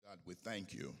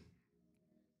thank you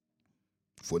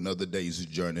for another day's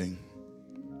journey.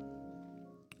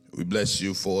 We bless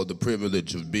you for the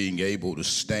privilege of being able to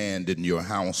stand in your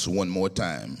house one more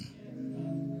time.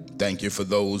 Thank you for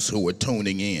those who are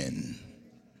tuning in.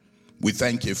 We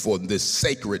thank you for this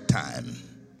sacred time,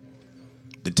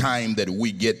 the time that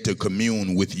we get to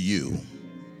commune with you,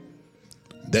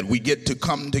 that we get to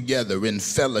come together in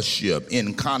fellowship,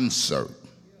 in concert,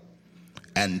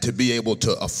 and to be able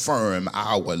to affirm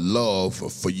our love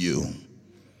for you.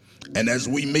 And as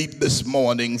we meet this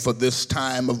morning for this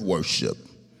time of worship,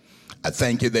 I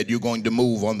thank you that you're going to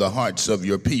move on the hearts of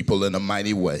your people in a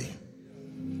mighty way.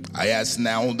 I ask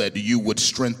now that you would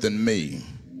strengthen me.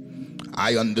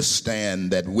 I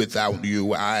understand that without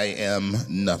you, I am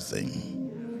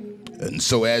nothing. And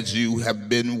so as you have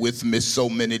been with me so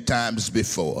many times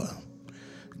before,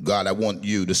 God, I want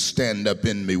you to stand up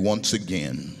in me once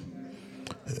again.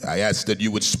 I ask that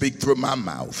you would speak through my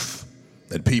mouth,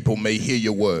 that people may hear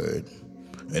your word,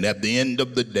 and at the end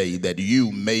of the day, that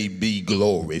you may be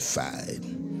glorified.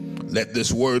 Let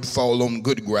this word fall on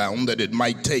good ground, that it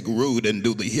might take root and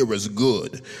do the hearers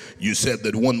good. You said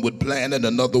that one would plant and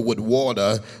another would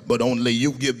water, but only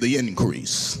you give the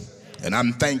increase. And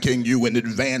I'm thanking you in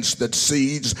advance that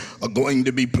seeds are going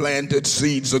to be planted,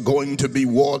 seeds are going to be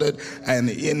watered, and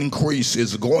increase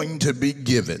is going to be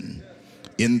given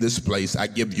in this place. I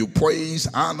give you praise,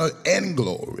 honor, and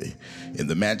glory. In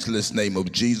the matchless name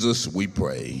of Jesus, we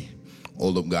pray.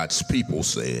 All of God's people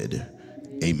said,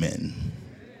 amen.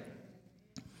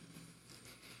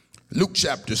 Luke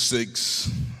chapter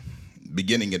 6,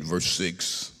 beginning at verse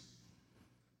 6.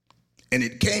 And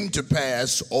it came to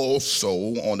pass also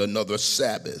on another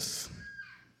Sabbath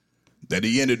that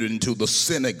he entered into the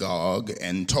synagogue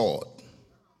and taught.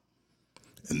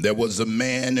 And there was a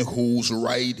man whose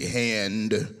right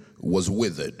hand was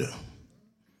withered.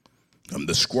 And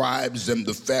the scribes and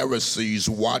the Pharisees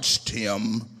watched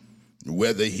him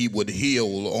whether he would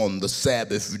heal on the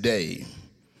Sabbath day,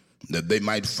 that they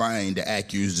might find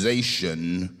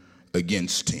accusation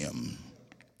against him.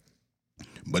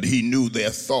 But he knew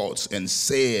their thoughts and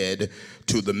said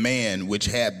to the man which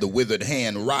had the withered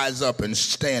hand, Rise up and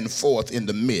stand forth in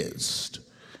the midst.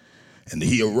 And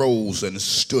he arose and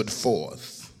stood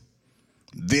forth.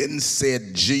 Then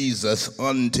said Jesus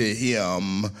unto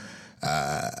him,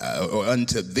 or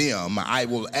unto them, I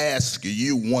will ask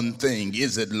you one thing.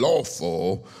 Is it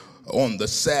lawful on the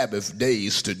Sabbath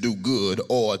days to do good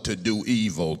or to do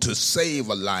evil, to save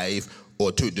a life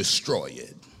or to destroy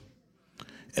it?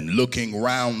 And looking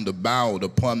round about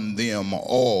upon them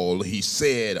all, he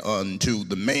said unto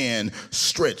the man,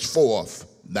 Stretch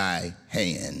forth thy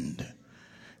hand.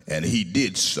 And he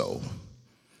did so,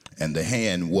 and the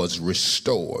hand was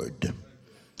restored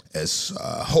as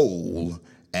whole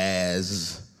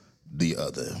as the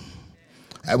other.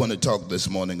 I want to talk this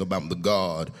morning about the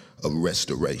God of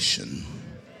restoration.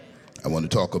 I want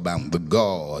to talk about the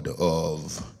God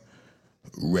of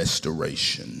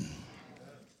restoration.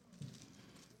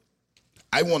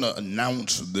 I want to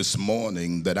announce this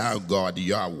morning that our God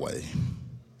Yahweh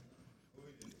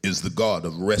is the God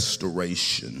of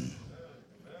restoration.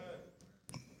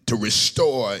 To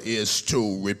restore is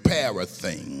to repair a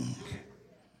thing.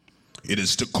 It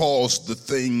is to cause the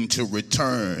thing to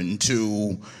return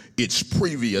to its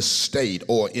previous state,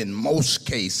 or in most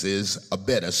cases, a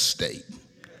better state.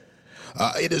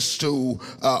 It is to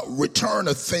return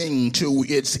a thing to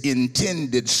its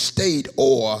intended state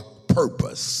or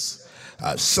purpose.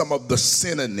 Some of the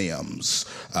synonyms,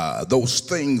 those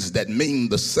things that mean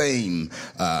the same,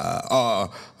 are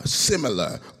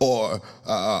similar, or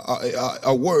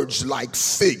are words like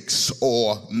fix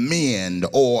or mend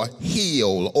or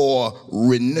heal or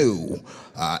renew.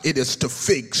 It is to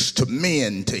fix, to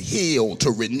mend, to heal, to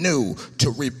renew,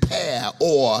 to repair,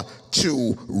 or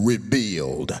to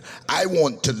rebuild. I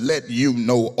want to let you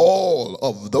know all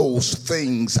of those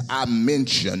things I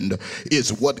mentioned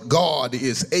is what God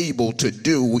is able to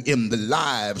do in the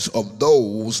lives of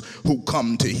those who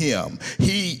come to him.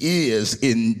 He is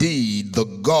indeed the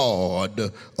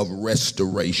God of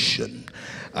restoration.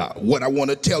 What I want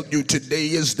to tell you today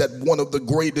is that one of the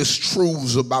greatest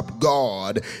truths about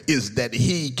God is that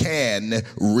he can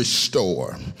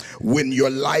restore. When your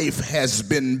life has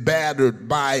been battered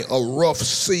by a rough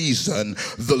season,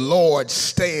 the Lord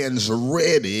stands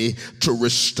ready to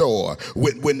restore.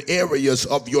 When areas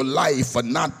of your life are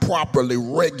not properly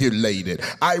regulated,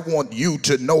 I want you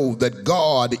to know that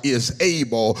God is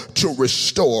able to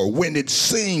restore. When it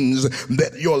seems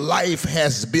that your life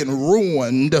has been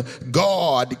ruined,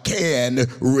 God God can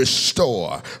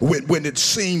restore. When it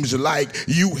seems like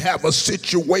you have a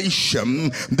situation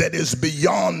that is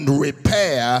beyond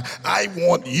repair, I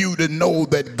want you to know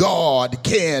that God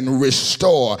can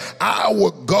restore.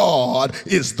 Our God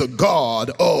is the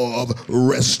God of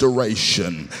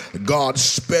restoration. God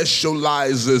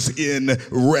specializes in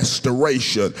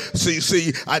restoration.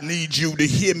 See, I need you to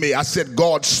hear me. I said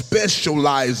God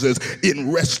specializes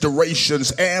in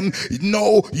restorations. And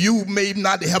no, you may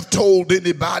not have told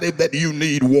anybody that you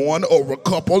need one or a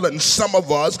couple, and some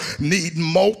of us need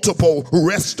multiple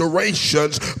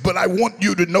restorations, but I want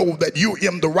you to know that you're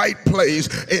in the right place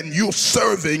and you're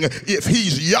serving, if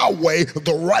he's Yahweh,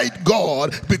 the right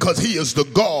God, because he is the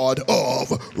God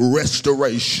of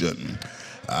restoration.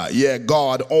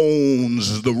 God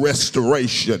owns the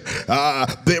restoration.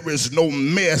 There is no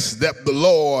mess that the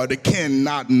Lord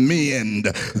cannot mend.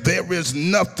 There is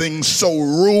nothing so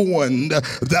ruined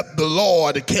that the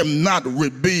Lord cannot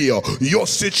rebuild. Your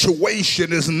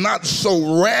situation is not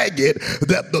so ragged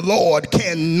that the Lord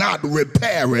cannot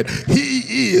repair it.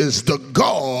 He is the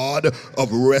God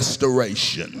of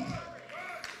restoration.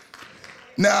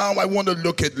 Now I want to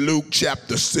look at Luke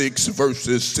chapter 6,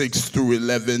 verses 6 through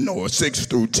 11 or 6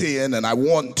 through 10, and I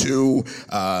want to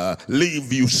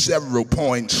leave you several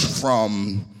points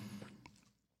from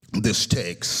this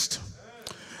text.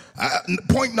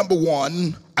 Point number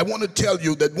one, I want to tell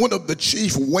you that one of the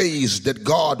chief ways that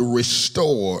God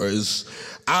restores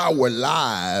our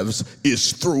lives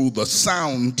is through the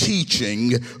sound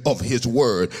teaching of his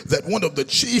word. That one of the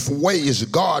chief ways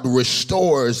God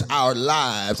restores our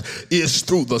lives is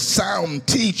through the sound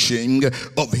teaching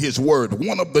of his word.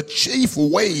 One of the chief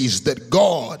ways that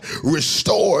God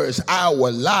restores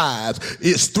our lives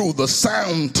is through the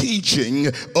sound teaching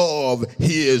of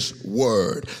his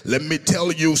word. Let me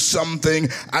tell you something.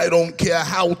 I don't care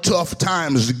how tough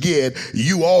times get,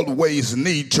 you always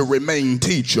need to remain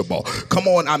teachable. Come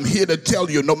on, I'm here to tell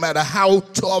you, no matter how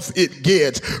tough it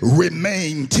gets,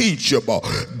 remain teachable.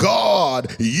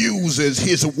 God uses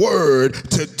his word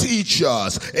to teach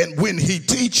us, and when he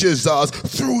teaches us,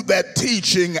 through that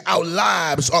teaching, our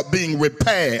lives are being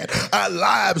repaired, our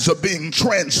lives are being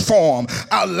transformed,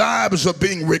 our lives are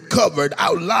being recovered,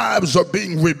 our lives are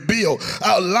being rebuilt,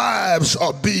 our lives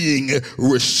are being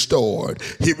restored.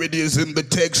 Here it is in the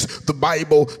text. The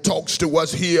Bible talks to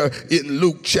us here in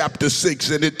Luke chapter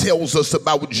 6, and it tells us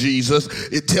about Jesus.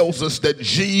 It tells us that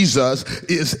Jesus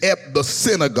is at the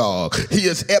synagogue. He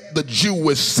is at the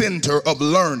Jewish center of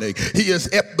learning. He is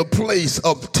at the place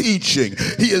of teaching.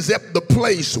 He is at the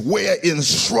place where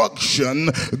instruction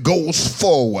goes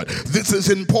forward. This is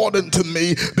important to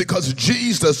me because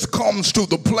Jesus comes to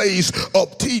the place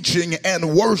of teaching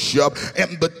and worship,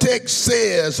 and the text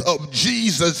says of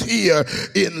Jesus here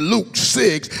in Luke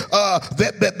 6,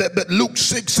 that Luke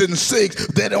 6 and 6,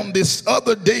 that on this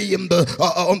other day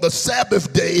on the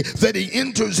Sabbath day, that he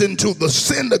enters into the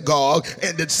synagogue,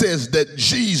 and it says that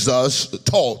Jesus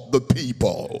taught the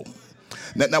people.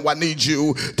 Now I need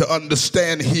you to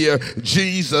understand here,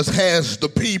 Jesus has the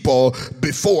people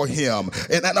before him.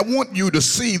 And I want you to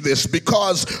see this,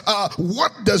 because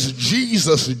what does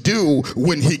Jesus do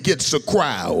when he gets a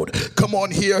crowd? Come on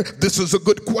here. This is a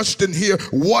good question here.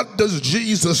 What does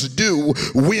Jesus do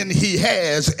when he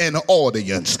has an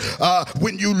audience?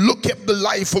 When you look at the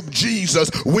life of Jesus,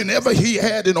 whenever he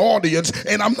had an audience,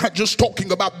 and I'm not just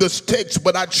talking about this text,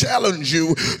 but I challenge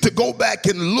you to go back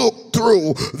and look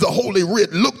through the Holy Writ,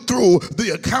 look through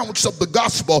the accounts of the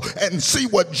gospel, and see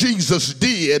what Jesus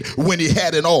did when he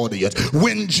had an audience.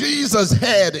 When Jesus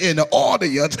had an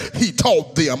audience, he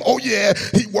taught them. Oh yeah,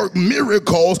 he worked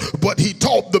miracles, but he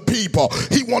taught the people.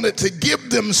 He wanted to give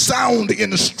them sound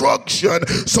instruction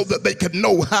so that they could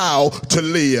know how to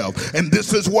live. And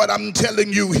this is what I'm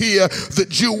telling you here. The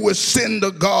Jewish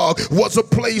synagogue was a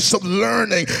place of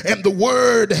learning, and the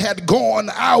word had gone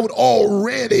out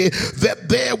already that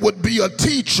there would be a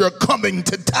teacher coming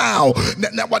to town.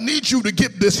 Now I need you to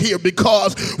get this here,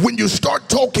 because when you start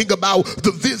talking about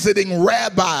the visiting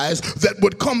rabbis that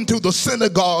would come to the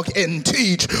synagogue and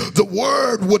teach, the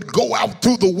word would go out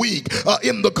through the week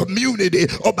in the community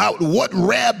about what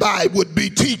rabbi would be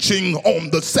teaching on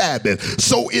the Sabbath.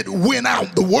 So it went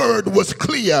out, the word was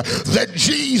clear that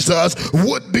Jesus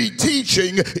would be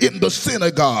teaching in the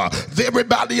synagogue.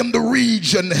 Everybody in the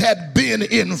region had been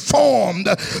informed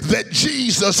that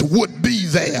Jesus would be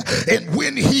there. And And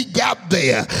when he got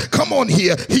there, come on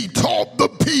here, he taught the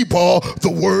people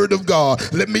the word of God.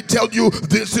 Let me tell you,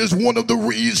 this is one of the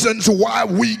reasons why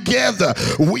we gather.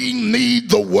 We need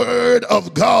the word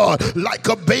of God. Like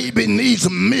a baby needs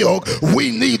milk,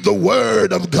 we need the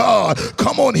word of God.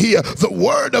 Come on here, the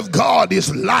word of God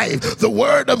is life. The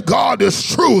word of God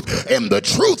is truth. And the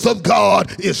truth of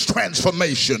God is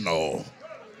transformational.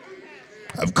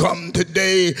 I've come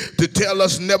today to tell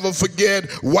us never forget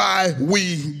why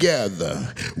we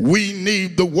gather. We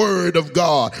need the word of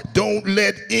God. Don't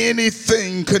let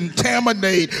anything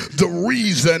contaminate the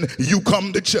reason you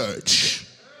come to church.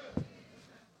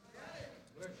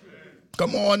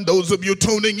 Come on, those of you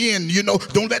tuning in,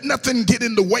 don't let nothing get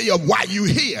in the way of why you're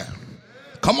here.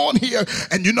 Come on here.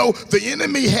 And the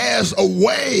enemy has a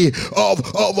way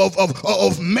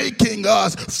of making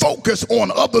us focus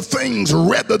on other things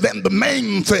rather than the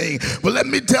main thing. But let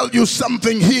me tell you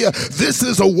something here. This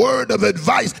is a word of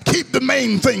advice. Keep the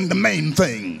main thing the main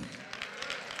thing.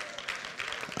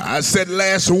 I said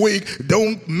last week,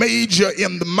 don't major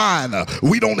in the minor.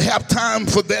 We don't have time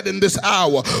for that in this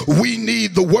hour. We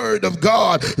need the word of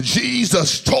God.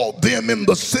 Jesus taught them in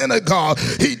the synagogue.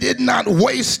 He did not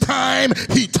waste time.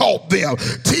 He taught them.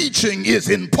 Teaching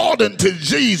is important to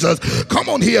Jesus. Come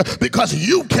on here, because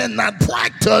you cannot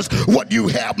practice what you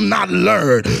have not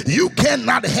learned. You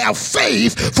cannot have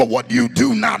faith for what you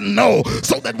do not know.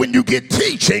 So that when you get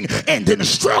teaching and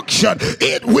instruction,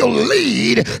 it will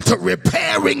lead to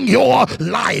repairing your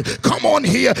life. Come on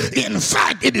here. In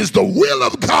fact, it is the will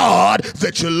of God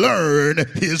that you learn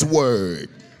his word.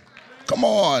 Come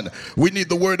on. We need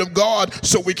the word of God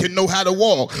so we can know how to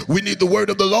walk. We need the word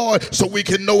of the Lord so we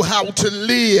can know how to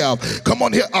live. Come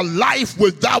on here. A life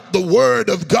without the word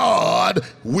of God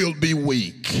will be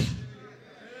weak.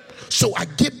 So I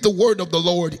get the word of the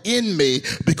Lord in me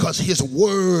because his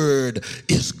word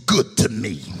is good to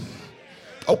me.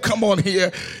 Oh, come on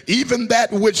here. Even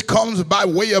that which comes by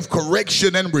way of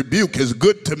correction and rebuke is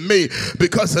good to me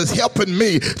because it's helping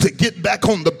me to get back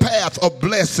on the path of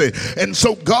blessing. And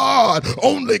so God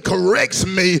only corrects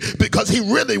me because he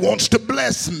really wants to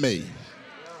bless me.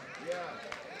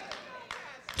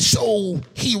 So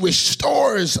he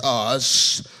restores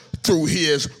us through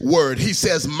his word. He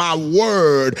says, my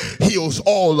word heals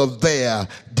all of their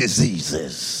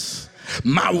diseases.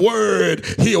 My word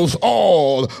heals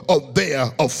all of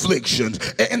their afflictions.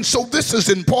 And so this is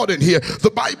important here.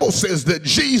 The Bible says that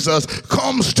Jesus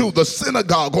comes to the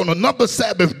synagogue on another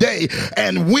Sabbath day,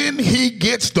 and when he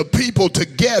gets the people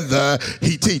together,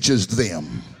 he teaches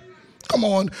them. Come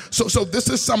on. So this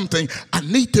is something I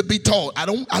need to be taught. I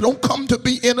don't come to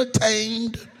be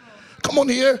entertained. Come on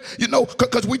here,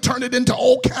 because we turn it into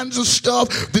all kinds of stuff.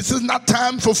 This is not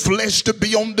time for flesh to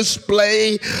be on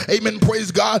display. Amen, praise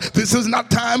God. This is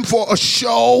not time for a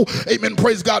show. Amen,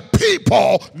 praise God.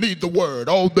 People need the word.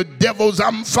 All the devils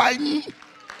I'm fighting,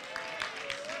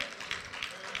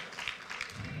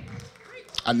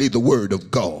 I need the word of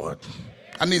God.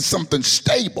 I need something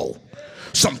stable,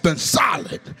 something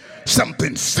solid,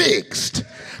 something fixed.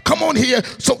 Come on here,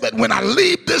 so that when I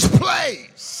leave this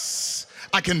place,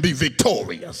 I can be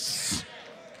victorious.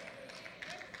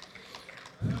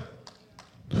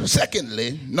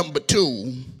 Secondly, number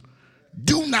 2,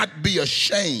 do not be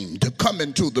ashamed to come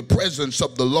into the presence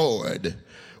of the Lord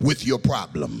with your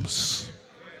problems.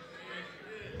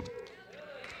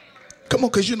 Come on,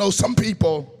 because some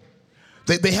people,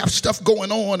 they have stuff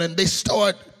going on and they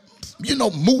start,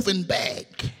 moving back.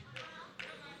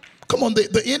 Come on,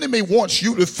 the enemy wants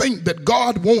you to think that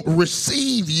God won't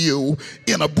receive you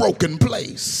in a broken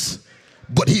place,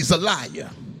 but he's a liar.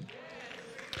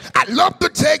 I love the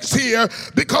text here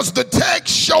because the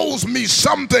text shows me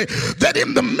something, that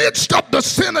in the midst of the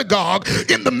synagogue,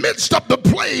 in the midst of the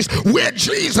place where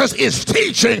Jesus is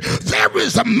teaching, there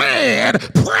is a man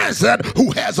present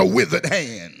who has a withered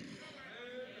hand,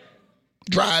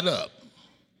 dried up.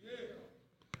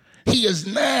 He is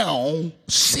now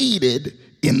seated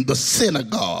in the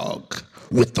synagogue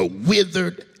with a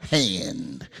withered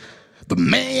hand. The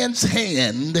man's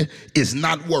hand is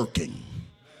not working.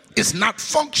 It's not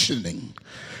functioning.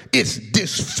 It's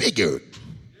disfigured.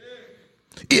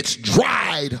 It's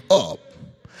dried up.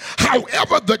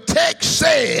 However, the text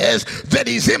says that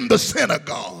he's in the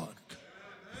synagogue.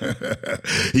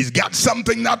 He's got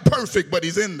something not perfect, but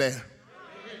he's in there.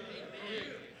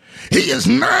 He is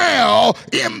now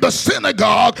in the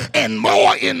synagogue, and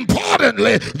more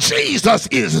importantly, Jesus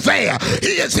is there.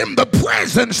 He is in the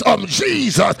presence of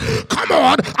Jesus. Come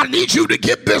on, I need you to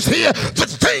get this here. The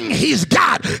thing he's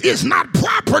got is not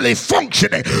properly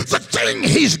functioning. The thing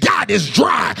he's got is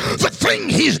dry. The thing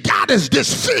he's got is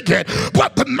disfigured.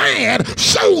 But the man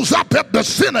shows up at the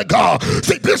synagogue.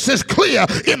 See, this is clear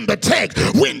in the text.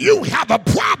 When you have a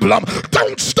problem,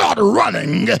 don't start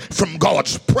running from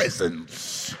God's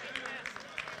presence.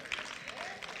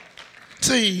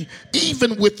 See,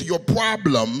 even with your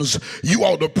problems, you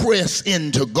ought to press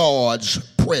into God's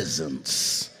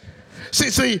presence.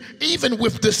 See, even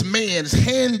with this man's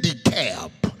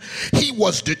handicap, he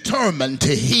was determined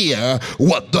to hear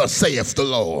what thus saith the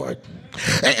Lord.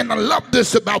 And I love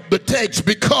this about the text,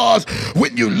 because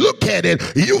when you look at it,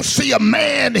 you see a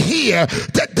man here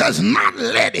that does not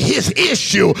let his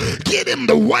issue get in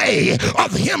the way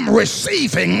of him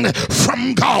receiving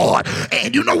from God.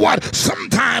 And you know what?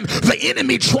 Sometimes the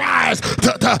enemy tries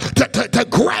to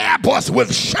grab us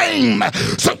with shame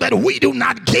so that we do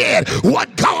not get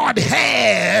what God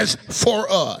has for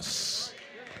us.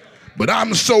 But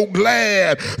I'm so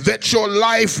glad that your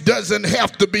life doesn't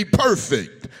have to be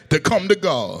perfect to come to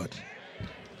God.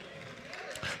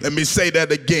 Let me say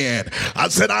that again. I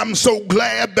said, I'm so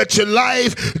glad that your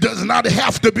life does not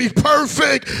have to be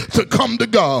perfect to come to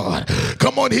God.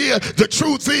 Come on here. The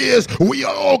truth is, we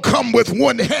all come with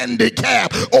one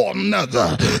handicap or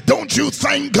another. Don't you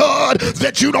thank God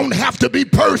that you don't have to be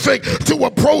perfect to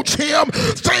approach him?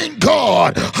 Thank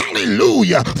God,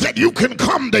 hallelujah, that you can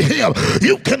come to him.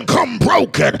 You can come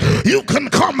broken. You can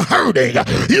come hurting.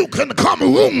 You can come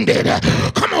wounded.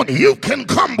 Come on, you can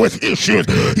come with issues.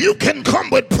 You can come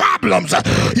with problems.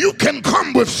 You can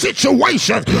come with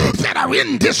situations that are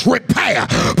in disrepair.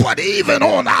 But even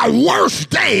on our worst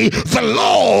day, the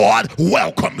Lord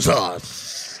welcomes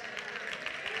us.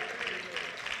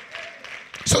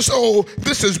 So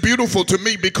this is beautiful to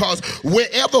me, because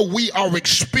wherever we are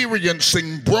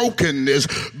experiencing brokenness,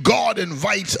 God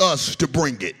invites us to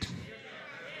bring it.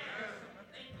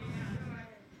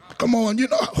 Come on, you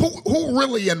know, who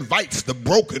really invites the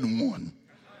broken one?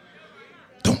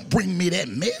 Don't bring me that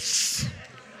mess.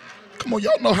 Come on,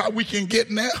 y'all know how we can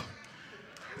get now.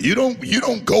 You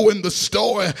don't go in the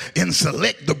store and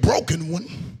select the broken one.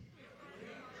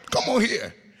 Come on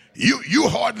here. You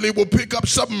hardly will pick up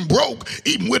something broke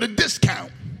even with a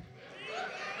discount.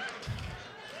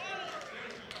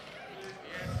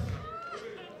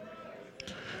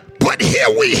 But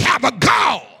here we have a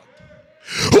God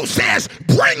who says,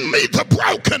 bring me the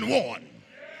broken one.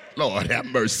 Lord have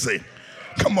mercy.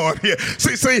 Come on here.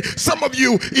 See, some of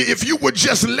you, if you would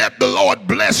just let the Lord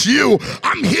bless you,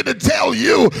 I'm here to tell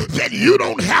you that you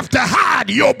don't have to hide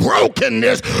your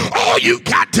brokenness. All you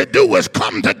got to do is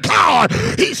come to God.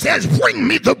 He says, bring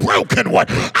me the broken one.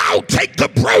 I'll take the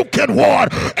broken one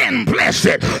and bless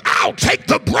it. I'll take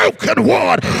the broken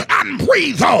one and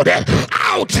breathe on it.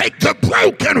 I'll take the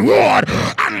broken one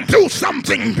and do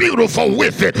something beautiful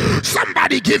with it.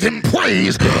 Somebody give him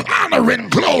praise, honor,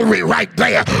 and glory right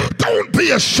there. Don't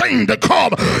be ashamed to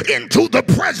come into the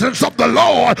presence of the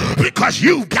Lord because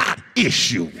you've got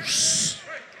issues.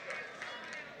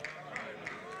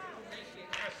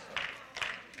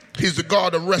 He's the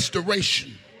God of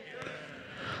restoration.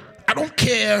 I don't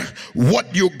care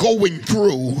what you're going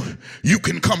through, you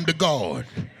can come to God.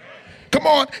 Come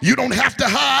on, you don't have to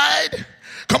hide.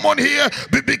 Come on here,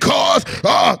 because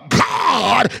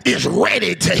God is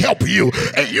ready to help you.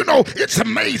 And you know, it's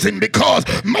amazing, because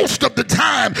most of the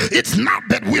time, it's not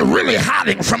that we're really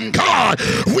hiding from God.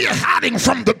 We're hiding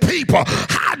from the people,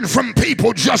 hiding from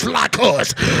people just like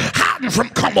us, hiding from,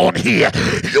 come on here,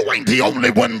 you ain't the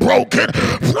only one broken.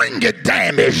 Bring it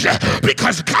damaged,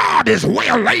 because God is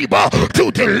well able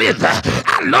to deliver.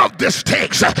 I love this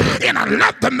text, and I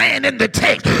love the man in the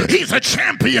text. He's a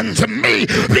champion to me,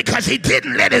 because he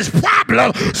didn't let his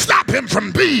problem stop him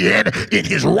from being in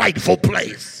his rightful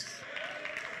place.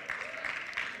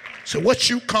 So what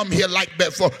you come here like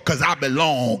that for? Because I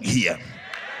belong here.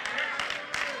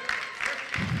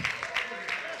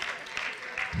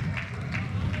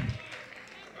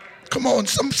 Come on,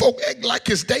 some folk act like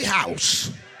it's their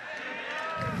house.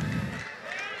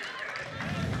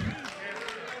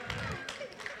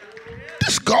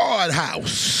 This God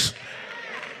house.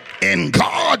 And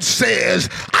God says,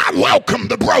 I welcome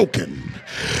the broken.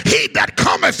 He that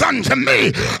cometh unto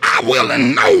me, I will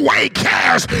in no way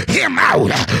cast him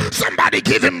out. Somebody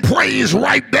give him praise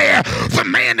right there. The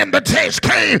man in the text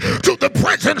came to the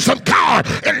presence of God.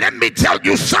 And let me tell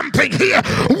you something here.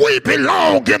 We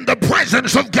belong in the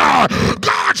presence of God.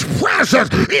 God's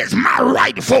presence is my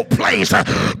rightful place.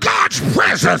 God's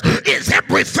presence is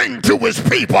everything to his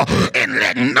people. And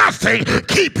let nothing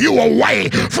keep you away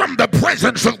from the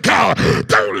presence of God.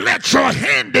 Don't let your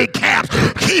handicap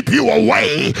keep you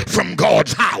away from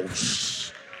God's house.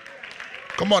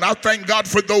 Come on, I thank God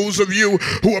for those of you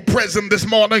who are present this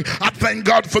morning. I thank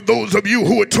God for those of you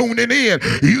who are tuning in.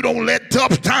 You don't let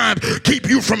tough times keep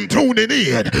you from tuning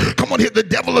in. Come on here, the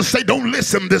devil will say, don't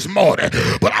listen this morning.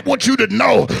 But I want you to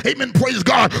know, amen, praise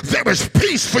God, there is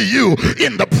peace for you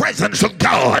in the presence of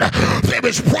God. There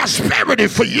is prosperity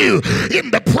for you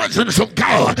in the presence of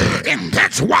God. And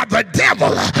that's why the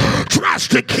devil tries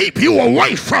to keep you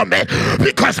away from it.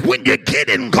 Because when you get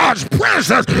in God's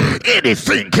presence,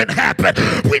 anything can happen.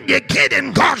 When you get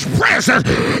in God's presence,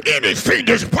 anything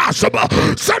is possible.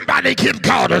 Somebody give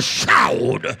God a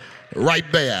shout right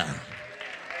there.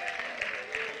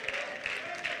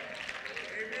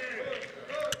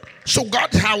 So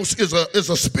God's house is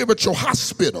a spiritual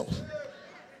hospital.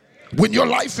 When your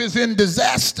life is in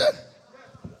disaster,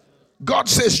 God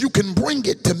says you can bring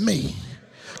it to me.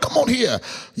 Come on here.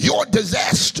 Your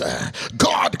disaster,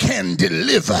 God can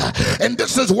deliver. And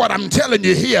this is what I'm telling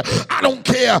you here. I don't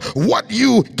care what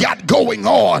you got going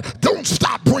on. Don't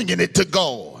stop bringing it to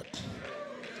God.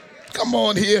 Come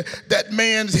on here. That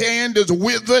man's hand is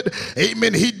withered.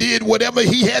 Amen. He did whatever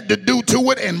he had to do to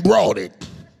it and brought it.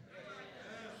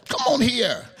 Come on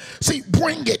here. See,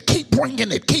 bring it. Keep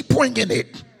bringing it. Keep bringing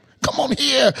it. Come on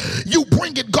here. You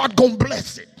bring it, God gonna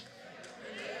bless it.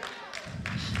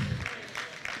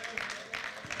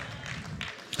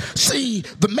 See,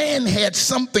 the man had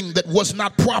something that was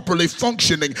not properly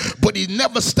functioning, but he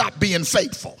never stopped being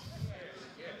faithful.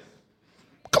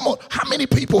 Come on, how many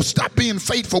people stop being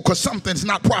faithful because something's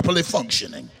not properly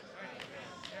functioning?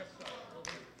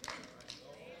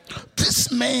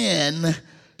 This man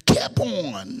kept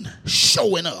on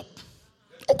showing up.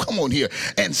 Oh, come on here.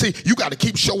 And see, you got to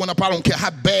keep showing up. I don't care how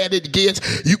bad it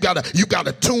gets. You got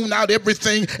to tune out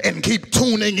everything and keep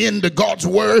tuning into God's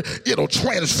word. It'll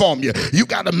transform you. You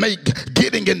got to make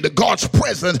getting into God's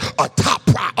presence a top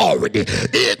priority.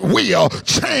 It will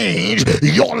change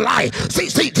your life.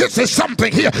 See, this is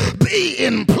something here. Be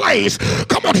in place.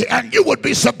 Come on here. And you would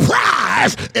be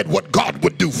surprised at what God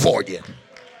would do for you.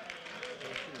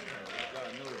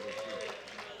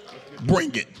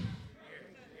 Bring it.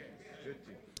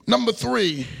 Number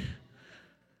 3,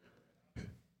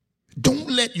 don't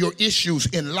let your issues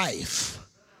in life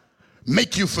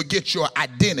make you forget your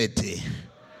identity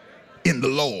in the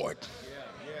Lord.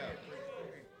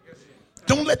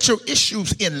 Don't let your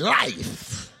issues in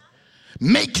life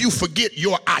make you forget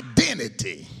your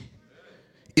identity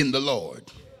in the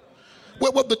Lord.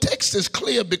 Well, the text is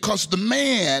clear because the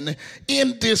man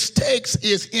in this text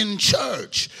is in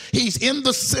church. He's in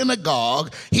the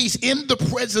synagogue. He's in the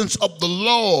presence of the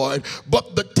Lord.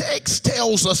 But the text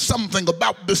tells us something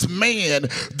about this man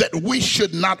that we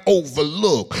should not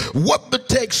overlook. What the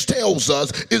text tells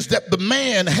us is that the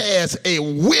man has a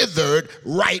withered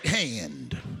right hand.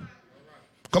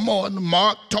 Come on,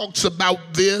 Mark talks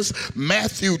about this.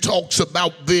 Matthew talks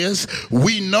about this.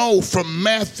 We know from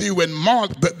Matthew and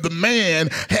Mark that the man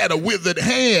had a withered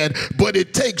hand, but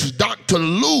it takes Dr.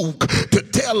 Luke to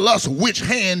tell us which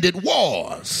hand it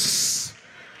was.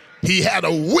 He had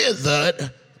a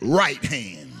withered right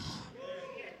hand.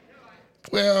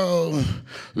 Well,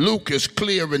 Luke is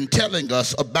clear in telling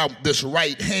us about this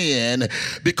right hand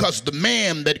because the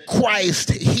man that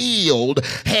Christ healed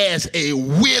has a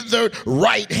withered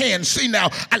right hand. See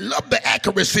now, I love the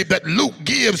accuracy that Luke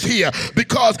gives here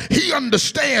because he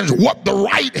understands what the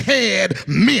right hand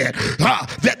meant.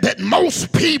 That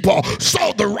most people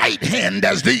saw the right hand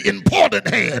as the important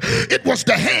hand. It was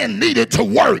the hand needed to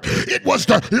work. It was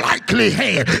the likely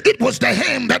hand. It was the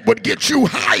hand that would get you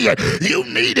hired. You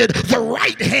needed the right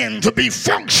hand to be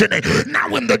functioning.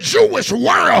 Now in the Jewish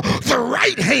world, the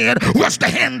right hand was the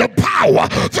hand of power.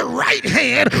 The right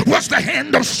hand was the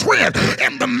hand of strength.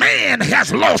 And the man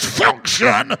has lost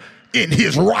function in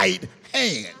his right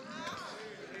hand.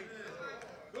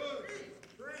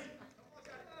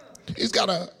 He's got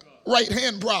a right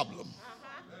hand problem.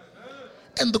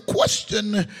 And the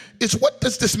question is, what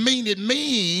does this mean? It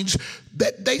means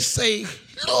that they say,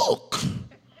 look,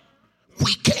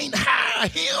 we can't hire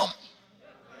him.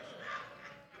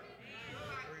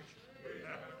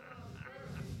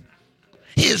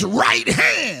 His right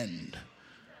hand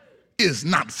is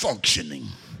not functioning.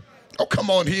 Oh,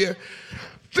 come on here.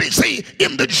 See,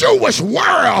 in the Jewish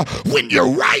world, when your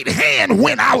right hand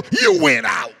went out, you went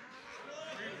out.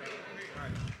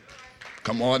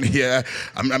 Come on here.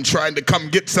 I'm trying to come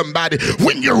get somebody.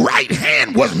 When your right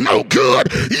hand was no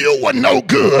good, you were no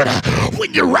good.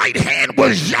 When your right hand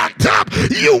was jacked up,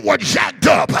 you were jacked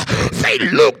up. They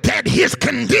looked at his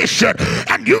condition,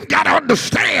 and you've got to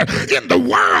understand, in the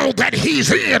world that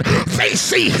he's in, they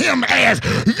see him as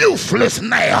useless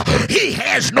now. He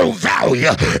has no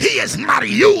value. He is not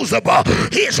usable.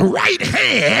 His right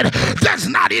hand does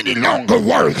not any longer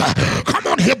work. Come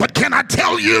on here, but can I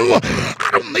tell you, I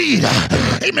don't need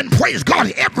amen, praise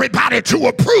God, everybody to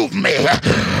approve me.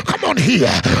 Come on here.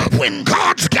 When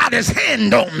God's got his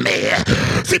hand on me,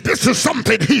 see, this is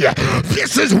something here.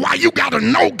 This is why you got to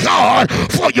know God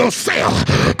for yourself,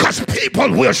 because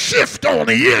people will shift on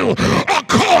you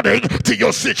according to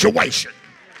your situation.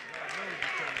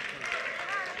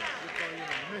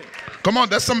 Come on,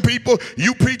 there's some people,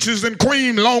 you peaches and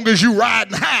cream long as you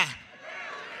riding high.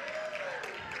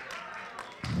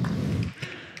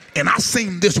 And I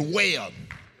seen this web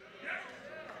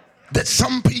that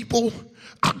some people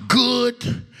are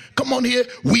good. Come on here.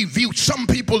 We view some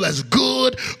people as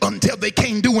good until they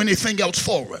can't do anything else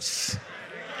for us.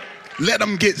 Let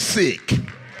them get sick.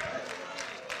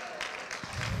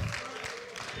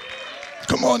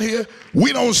 Come on here.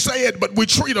 We don't say it, but we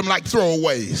treat them like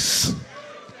throwaways.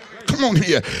 Come on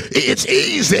here. It's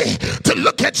easy to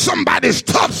look at somebody's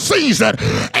tough season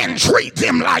and treat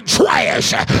them like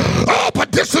trash. Oh,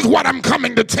 but this is what I'm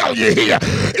coming to tell you here.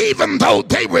 Even though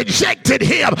they rejected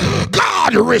him,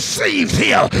 God received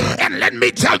him. And let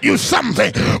me tell you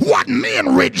something. What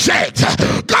men reject,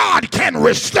 God can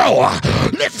restore.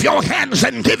 Lift your hands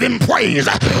and give him praise.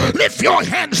 Lift your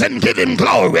hands and give him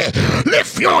glory.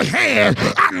 Lift your hand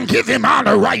and give him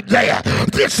honor right there.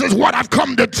 This is what I've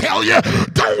come to tell you.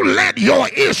 Don't let your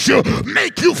issue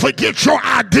make you forget your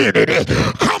identity.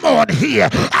 Come on here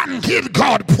and give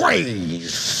God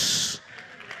praise.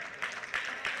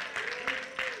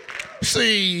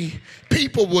 See,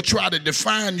 people will try to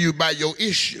define you by your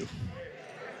issue.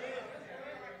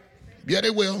 Yeah, they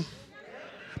will.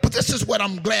 But this is what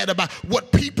I'm glad about.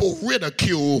 What people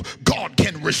ridicule, God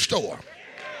can restore.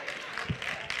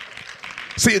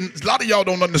 See, a lot of y'all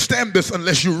don't understand this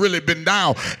unless you've really been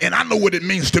down. And I know what it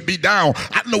means to be down.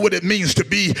 I know what it means to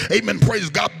be, amen, praise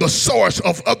God, the source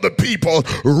of other people's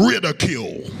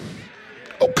ridicule.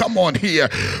 Oh, come on here.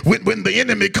 When the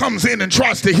enemy comes in and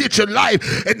tries to hit your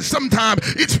life, and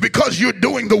sometimes it's because you're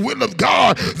doing the will of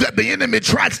God that the enemy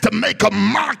tries to make a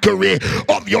mockery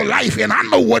of your life. And I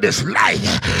know what it's like.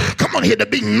 Come on here, to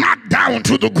be knocked down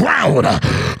to the ground.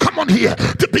 Come on here,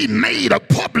 to be made a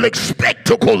public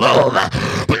spectacle of.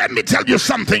 But let me tell you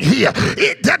something here.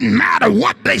 It doesn't matter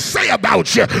what they say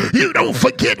about you. You don't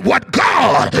forget what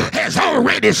God has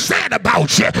already said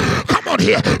about you. Come on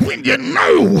here. When you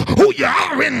know who you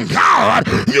are in God,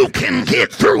 you can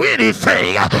get through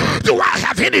anything. Do I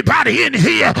have anybody in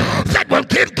here that will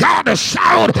give God a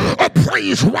shout of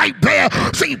praise right there?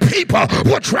 See, people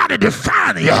will try to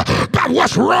define you by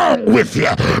what's wrong with you,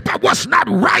 by what's not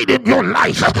right in your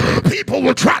life. People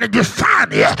will try to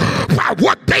define you by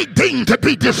what they deem to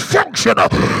be dysfunctional.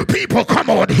 People, come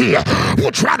on here,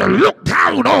 will try to look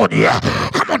down on you.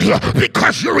 Come on here,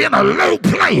 because you're in a low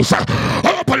place.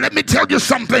 Oh, but let me tell you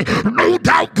something. No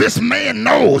doubt this man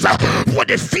knows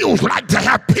what it feels like to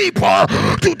have people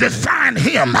to define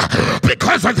him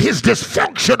because of his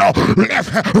dysfunctional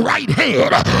right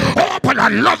hand. Oh, but I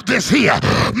love this here.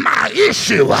 My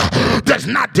issue does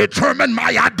not determine my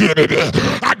identity.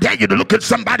 I dare you to look at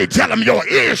somebody, tell them your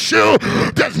issue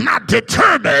does not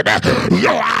determine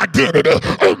your identity.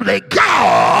 Only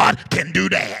God can do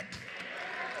that.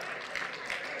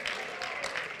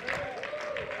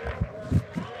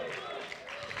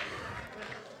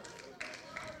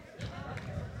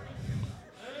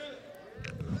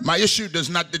 My issue does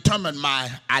not determine my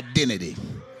identity.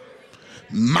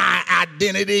 My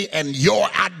identity and your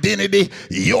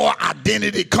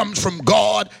identity comes from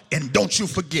God, and don't you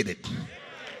forget it.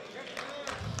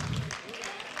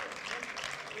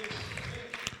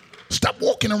 Stop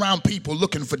walking around people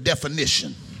looking for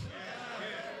definition.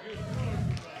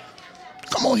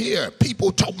 Come on here.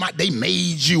 People talk about they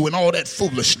made you and all that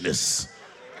foolishness.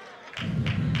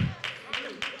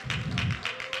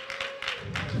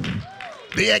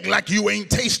 They act like you ain't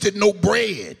tasted no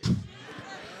bread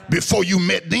before you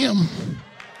met them.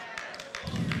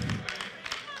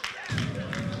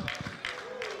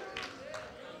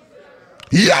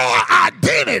 Your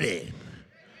identity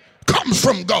comes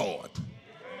from God.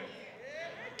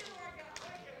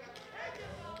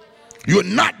 You're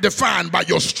not defined by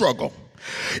your struggle.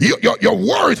 Your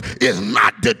worth is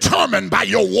not determined by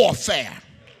your warfare.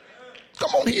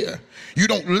 Come on here. You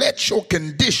don't let your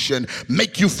condition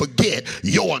make you forget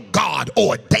your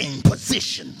God-ordained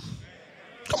position.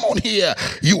 Come on here.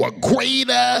 You are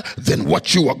greater than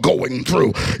what you are going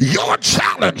through. Your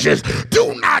challenges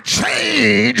do not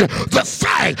change the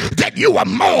fact that you are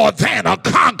more than a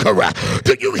conqueror.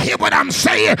 Do you hear what I'm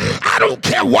saying? I don't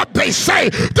care what they say.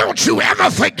 Don't you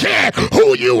ever forget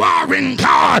who you are in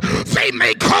God. They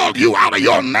may call you out of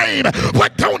your name,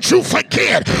 but don't you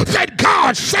forget that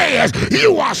God says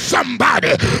you are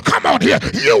somebody. Come on here.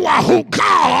 You are who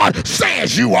God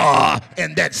says you are,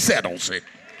 and that settles it.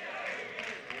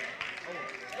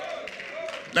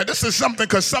 Now this is something,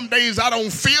 because some days I don't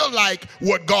feel like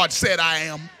what God said I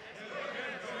am.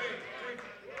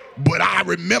 But I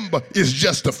remember it's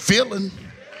just a feeling.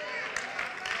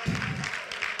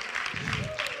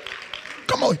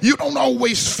 Come on, you don't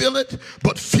always feel it,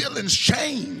 but feelings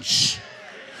change.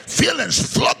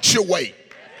 Feelings fluctuate.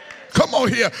 Come on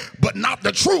here, but not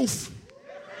the truth.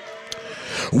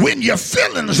 When your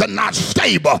feelings are not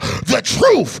stable, the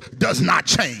truth does not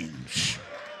change.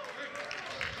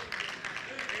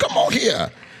 Come on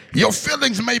here. Your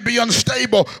feelings may be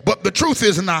unstable, but the truth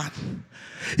is not.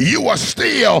 You are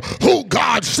still who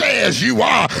God says you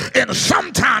are. And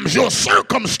sometimes your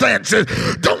circumstances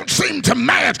don't seem to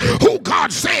match who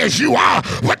God says you are.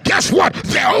 But guess what?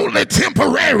 They're only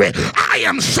temporary. I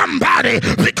am somebody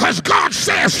because God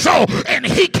says so, and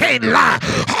he can't lie.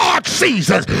 Hard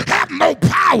seasons have no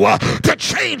power to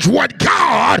change what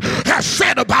God has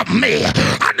said about me.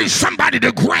 I need somebody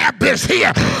to grab this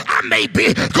here. I may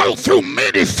go through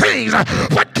many things,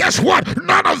 but guess what?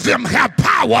 None of them have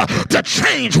power to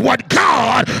change what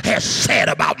God has said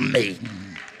about me.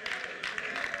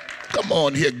 Come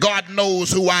on here. God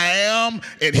knows who I am,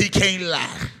 and he can't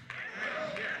lie.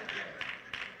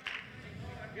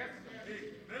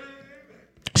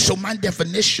 So my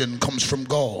definition comes from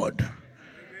God.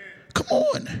 Come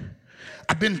on.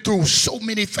 I've been through so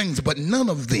many things, but none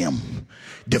of them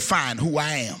define who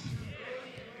I am.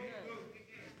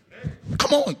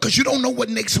 Come on, because you don't know what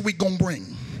next week gonna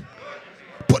bring.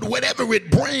 But whatever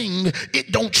it brings,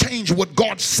 it don't change what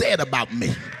God said about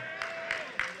me.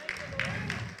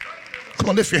 Come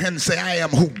on, lift your hand and say, I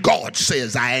am who God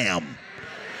says I am.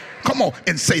 Come on,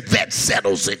 and say, that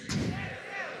settles it.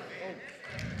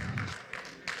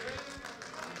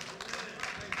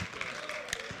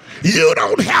 You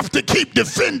don't have to keep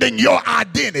defending your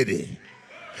identity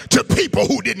to people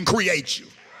who didn't create you.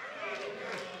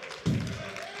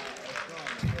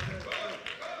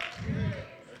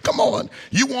 Come on.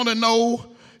 You want to know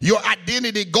your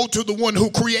identity? Go to the one who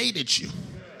created you.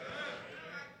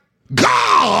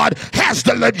 God has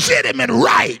the legitimate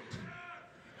right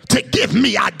to give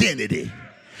me identity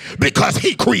because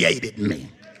he created me.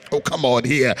 Oh, come on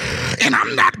here. And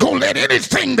I'm not going to let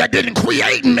anything that didn't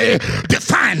create me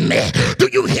define me. Do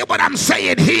you hear what I'm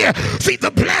saying here? See,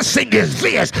 the blessing is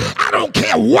this. I don't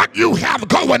care what you have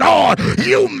going on.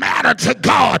 You matter to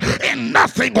God, and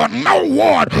nothing or no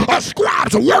one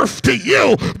ascribes worth to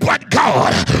you but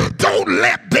God. Don't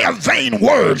let their vain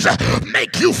words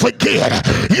make you forget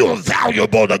you're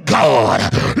valuable to God.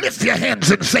 Lift your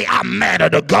hands and say, I matter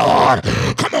to God.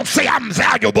 Come on, say, I'm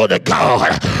valuable to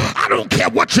God. I don't care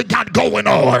what you got going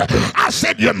on. I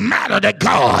said you matter to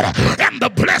God. And the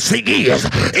blessing is,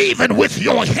 even with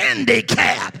your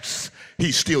handicaps,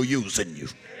 he's still using you.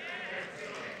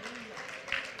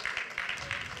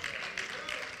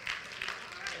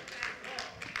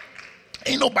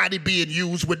 Ain't nobody being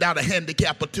used without a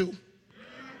handicap or two.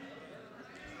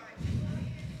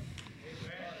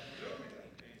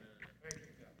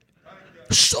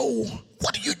 So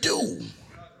what do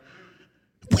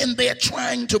when they're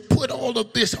trying to put all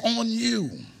of this on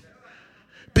you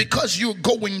because you're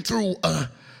going through a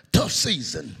tough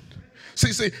season?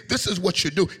 See, this is what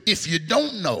you do. If you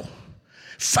don't know,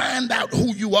 find out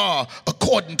who you are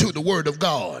according to the word of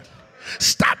God.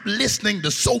 Stop listening to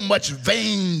so much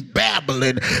vain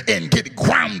babbling and get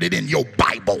grounded in your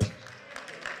Bible.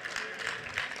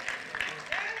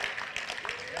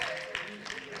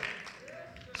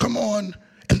 Come on.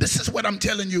 And this is what I'm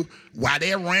telling you. While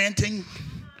they're ranting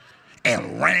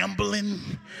and rambling,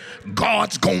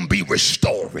 God's going to be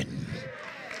restoring.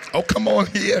 Oh, come on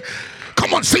here.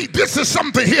 Come on, see, this is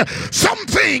something here. Some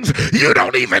things you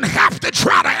don't even have to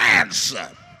try to answer.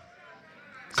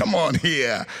 Come on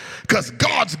here, because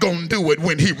God's going to do it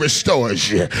when he restores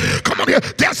you. Come on here.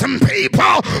 There's some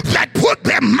people that put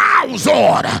their mouths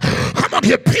on. Come on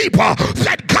here, people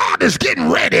that God God is getting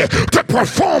ready to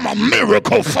perform a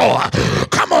miracle for.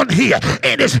 Come on here.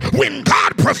 And it's when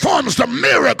God performs the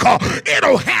miracle,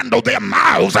 it'll handle their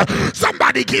mouths.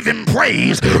 Somebody give him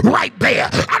praise right there.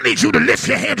 I need you to lift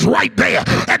your hands right there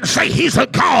and say, he's a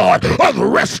God of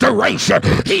restoration.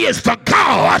 He is the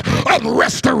God of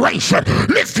restoration.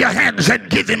 Lift your hands and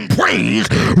give him praise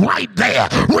right there.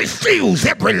 Refuse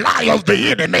every lie of the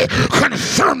enemy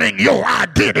concerning your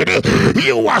identity.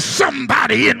 You are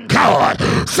somebody in God.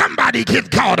 Somebody give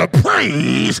God a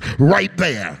praise right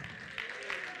there.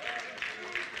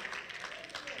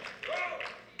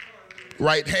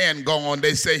 Right hand gone,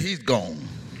 they say he's gone.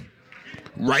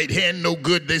 Right hand no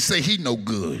good, they say he no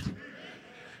good.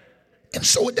 And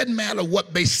so it doesn't matter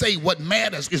what they say. What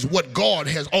matters is what God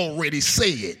has already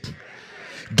said.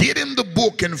 Get in the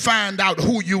book and find out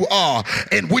who you are.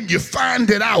 And when you find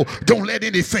it out, don't let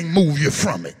anything move you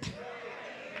from it.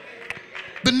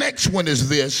 The next one is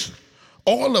this.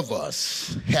 All of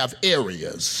us have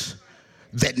areas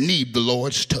that need the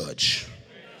Lord's touch.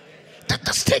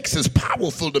 This text is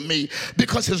powerful to me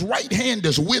because his right hand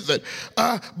is withered.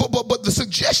 But the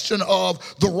suggestion of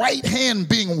the right hand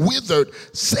being withered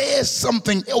says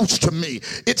something else to me.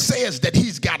 It says that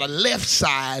he's got a left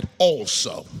side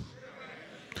also.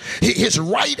 His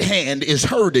right hand is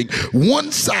hurting.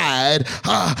 One side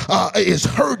is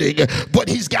hurting, but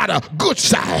he's got a good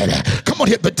side. Come on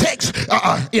here. The text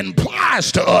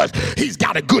implies to us he's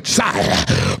got a good side.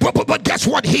 But guess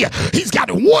what here? He's got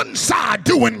one side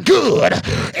doing good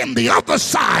and the other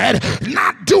side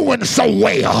not doing so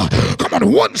well. Come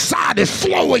on. One side is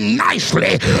flowing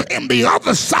nicely and the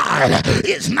other side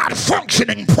is not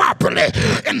functioning properly.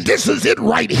 And this is it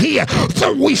right here.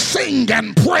 So we sing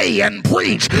and pray and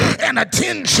preach and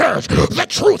attend church. The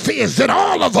truth is that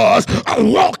all of us are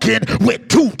walking with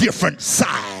two different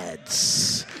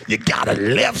sides. You got a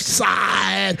left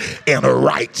side and a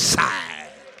right side.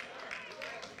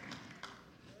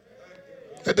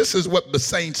 Now, this is what the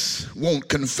saints won't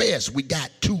confess. We got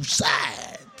two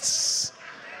sides.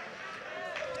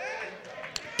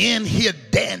 In here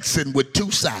dancing with two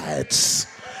sides.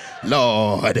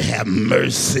 Lord have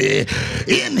mercy.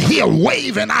 In here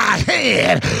waving our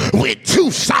hand with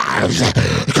two sides.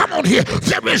 Come on here.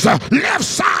 There is a left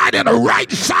side and a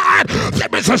right side.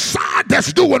 There is a side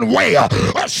that's doing well.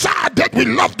 A side that we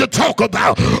love to talk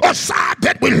about. A side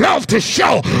that we love to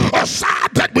show. A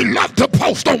side that we love to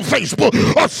post on Facebook.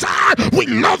 A side we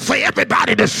love for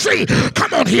everybody to see.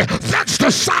 Come on here. That's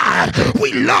the side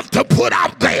we love to put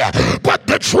out there. But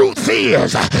the truth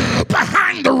is,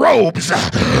 behind the robes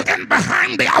and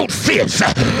behind the outfits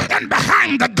and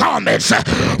behind the garments,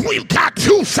 we've got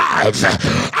two sides.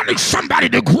 I need somebody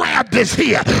to grab this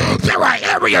here. There are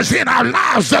areas in our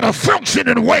lives that are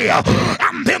functioning well,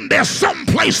 and then there's some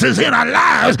places in our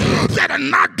lives that are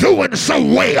not doing so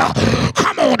well.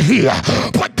 Come on here.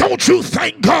 But don't you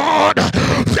thank God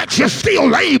that you're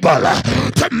still able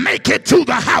to make it to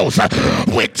the house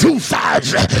with two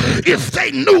sides? If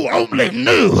they only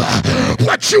knew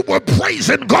what you were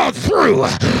praising God through,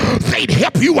 they'd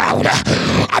help you out.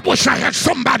 I wish I had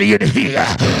somebody in here.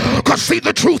 Because see,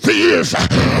 the truth is,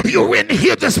 you're in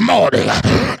here this morning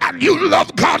and you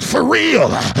love God for real.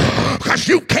 Because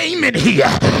you came in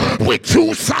here with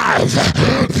two sides.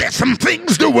 There's some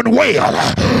things doing well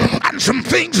and some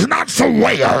things not so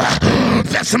well.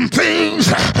 There's some things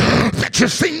that you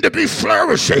seem to be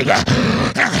flourishing in.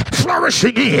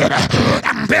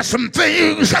 And there's some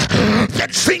things that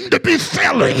seem to be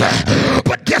failing.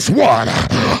 But guess what?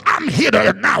 I'm here to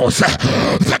announce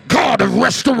the God of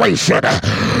restoration.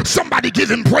 Somebody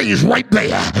give him praise right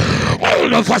there.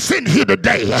 All of us in here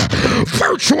today,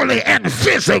 virtually and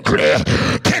physically,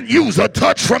 can use a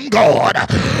touch from God.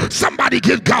 Somebody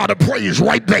give God a praise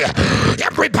right there.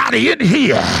 Everybody in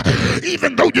here,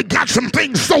 even though you got some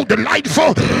things so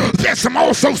delightful, there's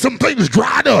also some things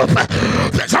dried up.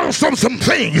 There's also some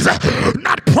things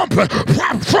not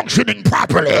functioning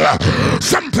properly.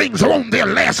 Some things are on their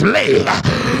last leg.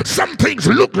 Some things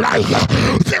look like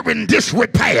they're in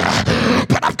disrepair.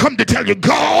 But I've come to tell you,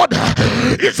 God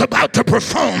is about to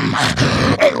perform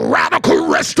a radical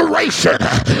restoration.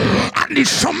 I need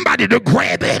somebody to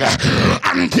grab it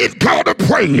and give God a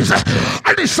praise.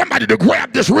 I need somebody to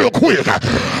grab this real quick.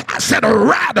 I said a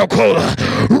radical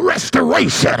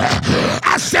restoration.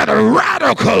 I said a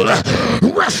radical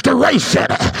restoration.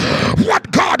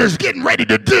 What God is getting ready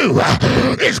to do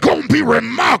is going to be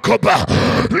remarkable.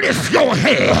 Lift your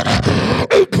head.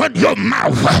 Open your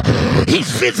mouth. He's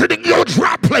visiting your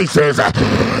dry places.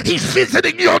 He's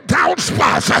visiting your down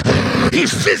spots.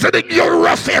 He's visiting your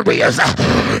rough areas.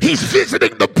 He's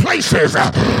visiting the places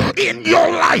in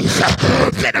your life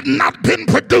that have not been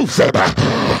producing.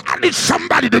 I need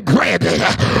somebody to grab it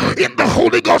in the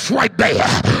Holy Ghost right there.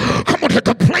 Come on, hit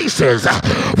the places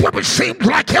where it seems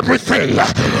like everything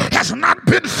has not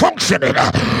been functioning,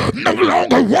 no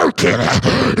longer working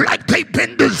like they've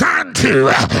been designed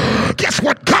to. Guess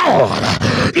what?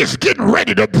 God is getting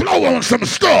ready to blow on some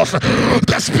stuff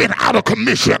that's been out of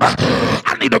commission.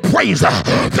 I need a praiser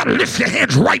that lift your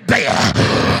hands right there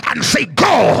and say,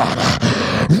 God,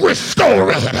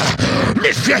 restore it.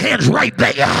 Lift your hands right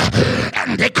there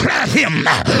and declare him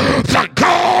the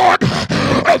God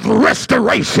of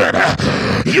restoration.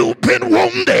 You've been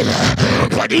wounded,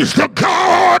 but he's the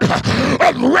God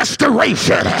of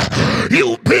restoration.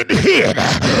 You've been hid,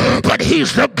 but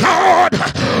he's the God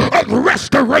of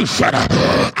restoration.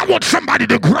 I want somebody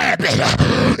to grab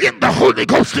it in the Holy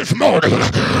Ghost this morning.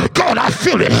 God, I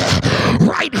feel it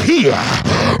right here.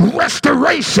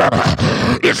 Restoration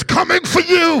is coming for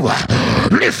you.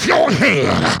 Lift your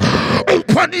hand.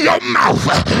 Open your mouth.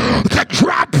 The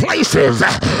dry places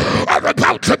are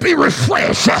about to be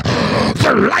refreshed.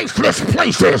 The lifeless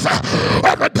places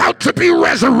are about to be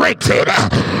resurrected.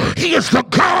 He is the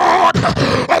God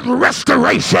of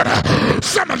restoration.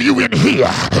 Some of you in here,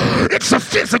 it's a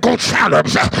physical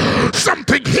challenge.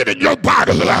 Something hitting your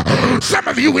body. Some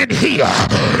of you in here,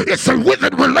 it's a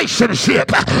withered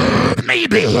relationship.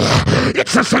 Maybe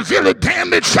it's a severely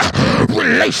damaged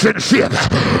relationship.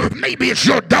 Maybe it's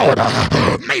your daughter.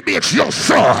 Maybe it's your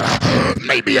son.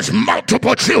 Maybe it's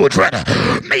multiple children.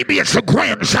 Maybe it's a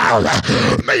grandchild.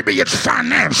 Maybe it's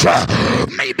financial.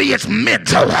 Maybe it's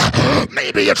mental.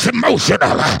 Maybe it's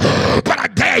emotional. But I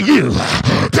dare you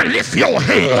to lift your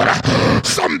head.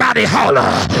 Somebody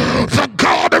holler, the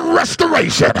God of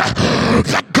restoration.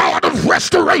 The God of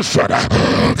restoration.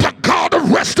 The God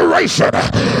of restoration.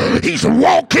 He's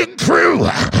walking through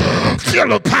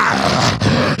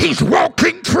Philippi. He's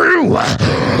walking through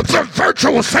the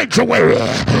virtual sanctuary.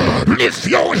 Lift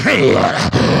your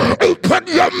head. Open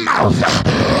your mouth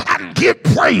and give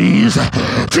praise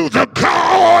to the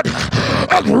God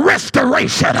of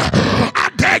restoration. I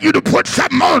dare you to put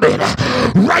something on it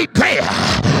right there.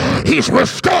 He's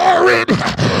restoring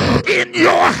in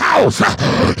your house.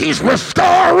 He's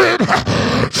restoring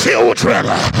children.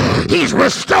 He's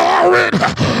restoring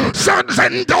sons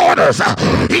and daughters.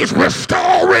 He's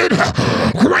restoring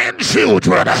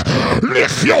grandchildren.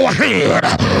 Lift your head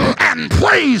and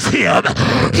praise him.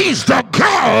 He's the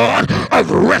God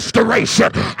of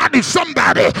restoration. I need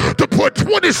somebody to put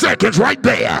 20 seconds right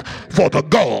there for the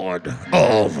God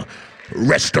of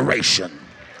restoration.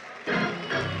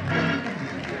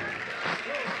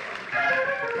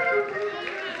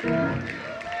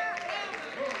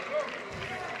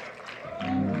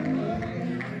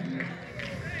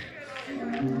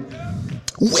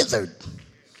 Withered.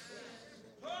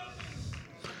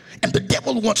 And the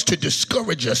devil wants to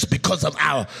discourage us because of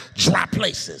our dry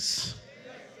places,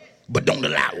 but don't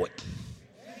allow it.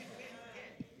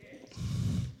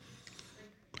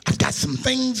 I've got some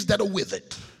things that are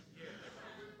withered,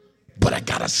 but I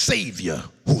got a Savior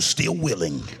who's still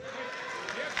willing.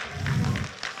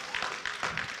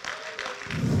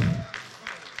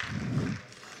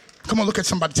 Come on, look at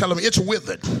somebody, tell them it's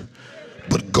withered,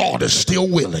 but God is still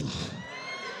willing.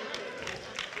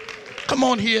 Come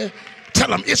on here, tell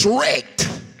them it's wrecked,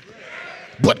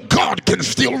 but God can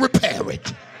still repair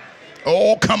it.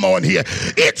 Oh, come on here.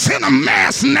 It's in a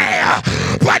mess now,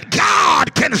 but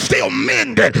God can still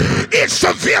mend it. It's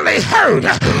severely hurt,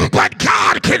 but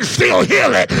God can still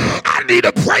heal it. I need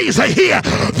a praiser here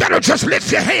that'll just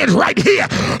lift your hands right here.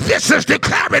 This is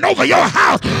declaring over your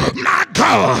house, my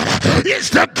God is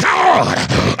the God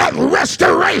of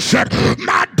restoration.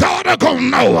 My daughter gonna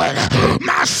know it.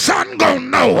 My son gonna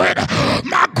know it.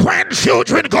 My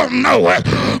grandchildren gonna know it.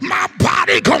 My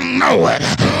body gonna know it.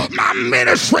 My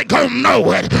ministry gonna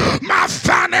know it. My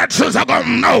finances are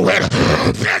gonna know it.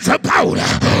 There's about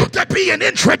to be an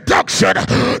introduction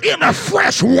in a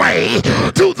fresh way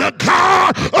to the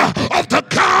God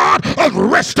of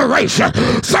restoration.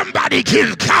 Somebody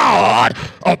give God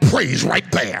a praise right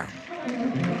there.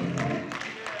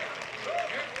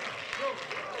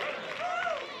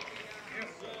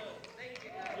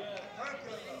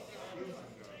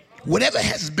 Whatever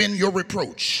has been your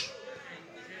reproach,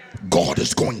 God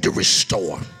is going to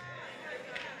restore.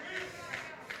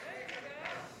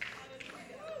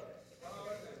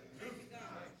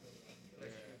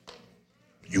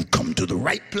 You've come to the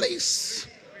right place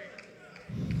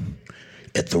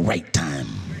at the right time.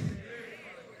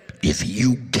 If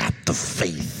you got the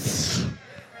faith,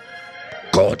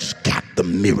 God's got the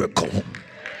miracle.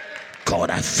 God,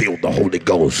 I feel the Holy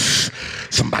Ghost.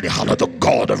 Somebody holler, the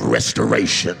God of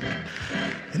restoration.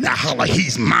 Now holler,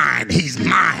 he's mine, he's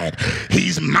mine,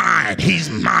 he's mine, he's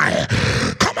mine.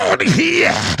 Come on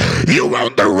here. You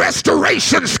on the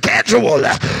restoration schedule.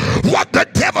 What the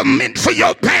devil meant for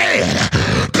your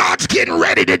bad, God's getting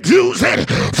ready to use it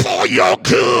for your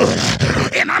good.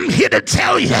 And I'm here to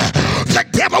tell you, the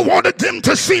devil wanted them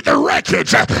to see the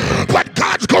wreckage, but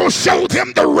God's going to show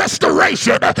them the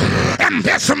restoration. And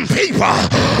there's some people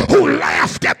who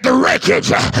laughed at the wreckage,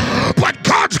 but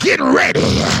God's getting ready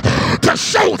to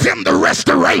show them the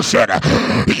restoration.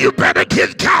 You better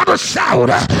give God a shout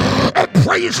of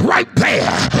praise right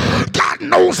there. God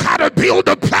knows how to build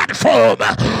a platform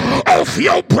of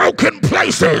your broken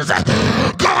places.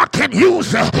 God can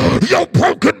use your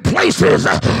broken places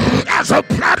as a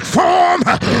platform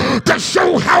to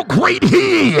show how great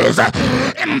he is.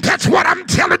 And that's what I'm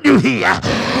telling you here.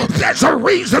 There's a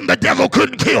reason the devil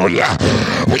couldn't kill you.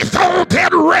 With all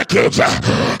that wreckage,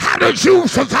 how did you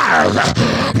survive?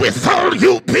 With all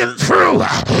you've been through,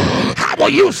 how are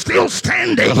you still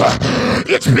standing?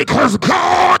 It's because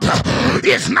God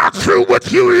is not through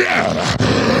with you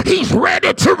yet. He's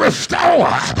ready to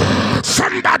restore.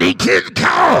 Somebody give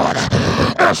God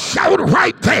a shout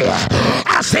right there.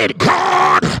 I said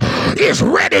God is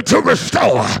ready to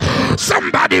restore.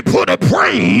 Somebody put a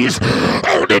praise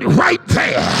on it right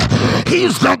there.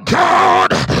 He's the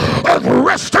God of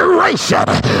restoration.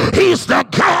 He's the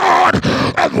God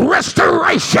of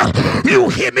restoration. You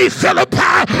hear me,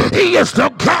 Philippi? He is the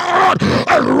God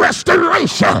of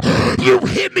restoration. You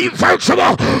hear me,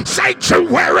 Virtual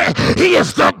Sanctuary? He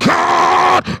is the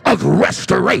God of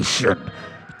restoration.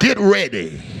 Get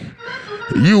ready.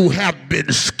 You have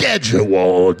been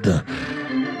scheduled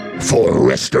for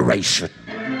restoration.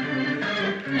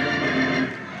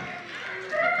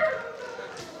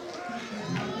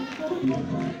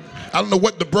 I don't know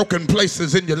what the broken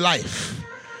places in your life.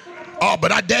 Oh,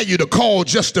 but I dare you to call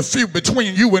just a few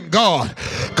between you and God.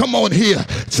 Come on here.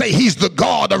 Say he's the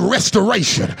God of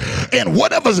restoration. And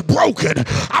whatever's broken,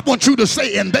 I want you to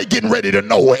say, and they getting ready to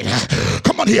know it.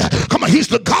 Come on here. Come on. He's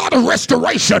the God of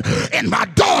restoration. And my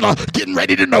daughter getting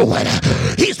ready to know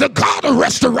it. He's the God of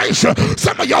restoration.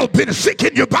 Some of y'all been sick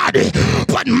in your body,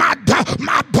 but my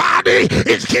body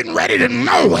is getting ready to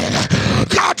know it.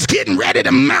 God's getting ready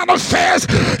to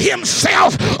manifest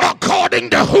himself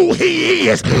according to who he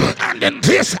is. And in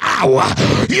this hour,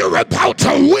 you're about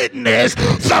to witness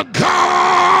the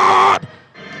God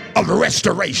of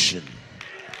restoration.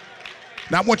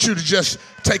 Now, I want you to just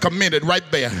take a minute right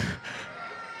there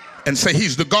and say,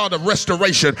 he's the God of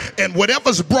restoration. And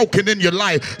whatever's broken in your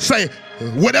life, say,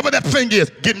 whatever that thing is,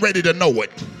 getting ready to know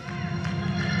it.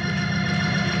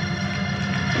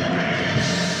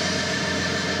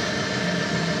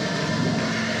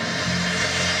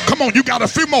 Come on, you got a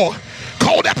few more.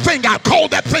 Call that thing out. Call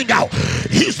that thing out.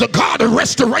 He's the God of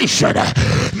restoration.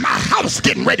 My house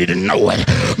getting ready to know it.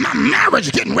 My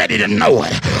marriage getting ready to know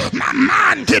it. My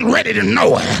mind getting ready to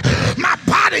know it. My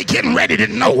body getting ready to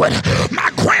know it.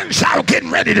 My grandchild getting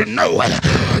ready to know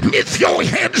it. Lift your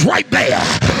hands right there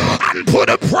and put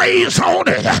a praise on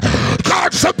it.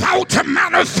 God's about to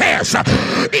manifest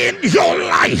in your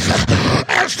life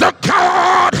as the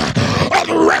God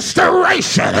of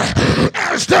restoration.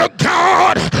 As the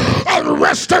God of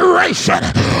restoration.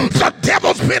 The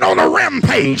devil's been on a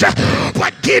rampage,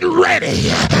 but get ready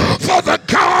for the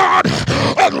God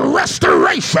of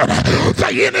restoration.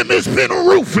 The enemy's been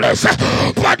ruthless,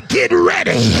 but get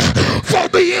ready for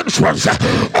the entrance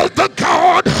of the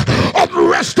God of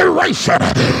restoration.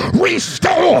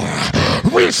 Restore,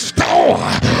 restore,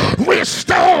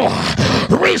 restore,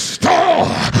 restore,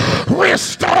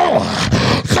 restore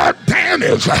the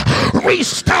damage,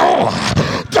 restore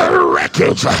the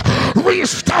wreckage,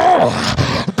 restore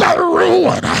the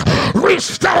ruin,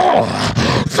 restore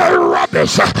the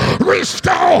rubbish,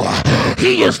 restore.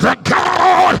 He is the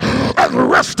God of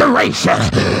restoration.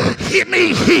 Hear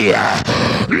me here.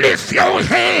 Lift your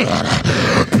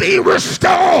hand. Be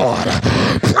restored.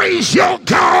 Praise your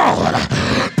God.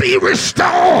 Be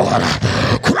restored.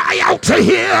 Cry out to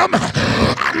him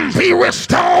and be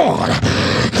restored.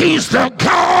 He's the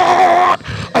God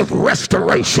of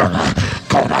restoration.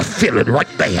 God, I feel it right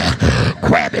there.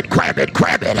 Grab it, grab it,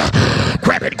 grab it.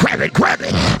 Grab it, grab it, grab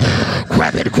it.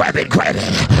 Grab it, grab it, grab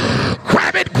it.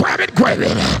 Grab it, grab it, grab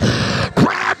it.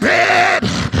 Grab it.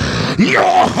 Your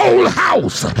whole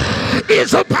house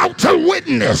is about to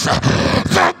witness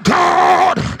the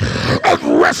God of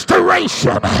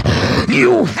restoration.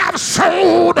 You have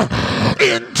sown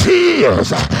in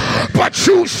tears, but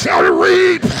you shall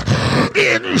reap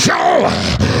in joy.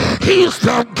 He's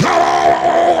the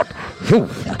God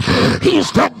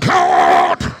He's the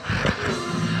God.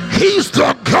 He's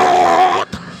the God.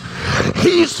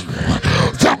 He's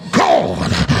the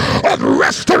God of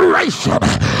restoration.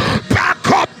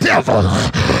 Back up, devil.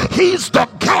 He's the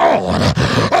God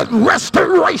of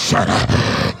restoration.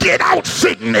 Get out,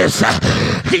 sickness.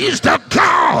 He's the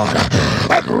God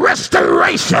of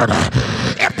restoration.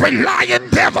 Every lying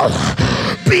devil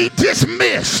be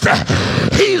dismissed.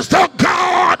 He's the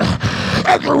God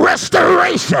of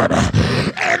restoration.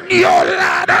 And your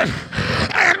ladder,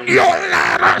 and your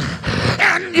ladder,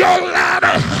 and your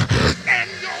ladder, and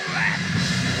your ladder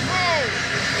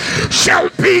shall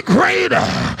be greater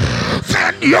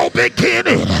than your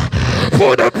beginning.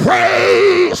 Put a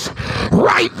praise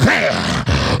right there.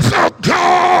 The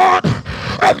God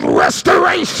of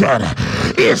restoration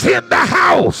is in the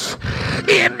house,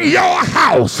 in your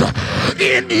house,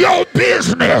 in your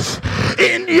business,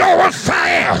 in your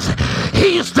affairs.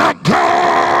 He's the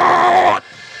God.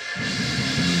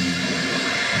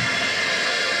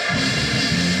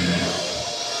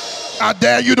 I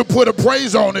dare you to put a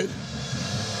praise on it.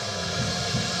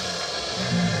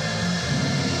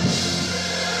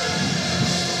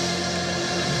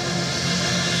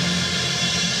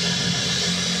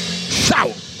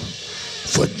 Shout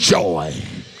for joy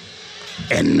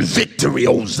and victory,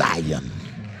 O Zion.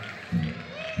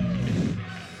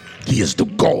 He is the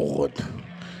God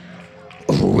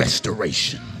of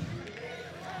restoration.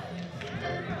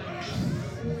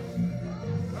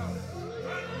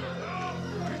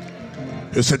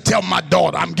 He said, tell my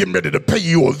daughter I'm getting ready to pay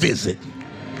you a visit.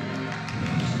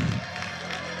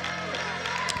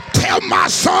 Tell my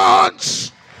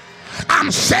sons I'm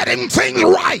setting things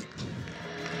right.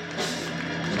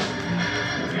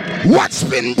 What's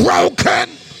been broken,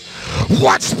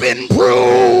 what's been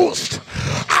bruised,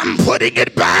 I'm putting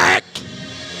it back.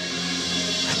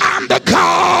 I'm the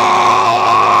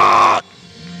God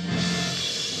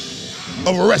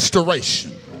of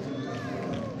restoration.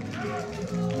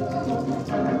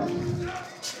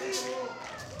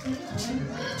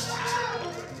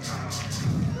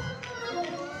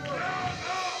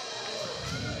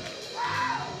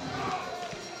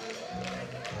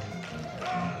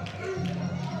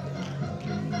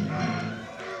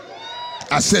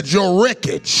 I said your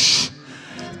wreckage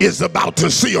is about to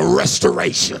see a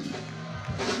restoration.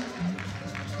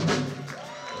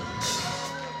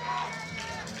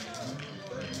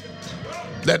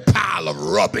 That pile of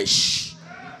rubbish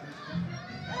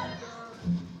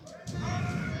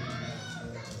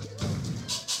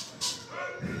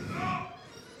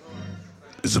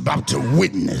is about to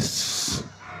witness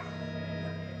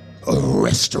a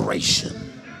restoration.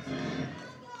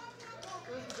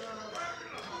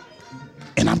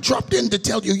 And I'm dropped in to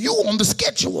tell you, you on the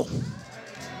schedule.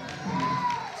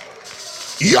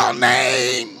 Your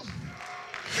name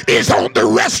is on the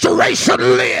restoration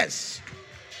list.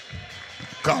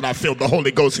 God, I feel the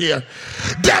Holy Ghost here.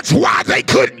 That's why they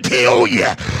couldn't kill you.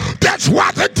 That's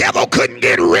why the devil couldn't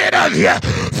get rid of you.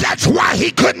 That's why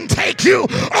he couldn't take you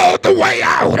all the way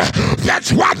out.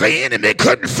 That's why the enemy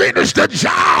couldn't finish the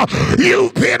job.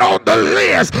 You've been on the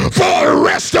list for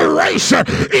restoration.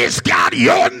 It's got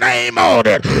your name on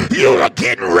it. You are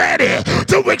getting ready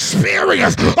to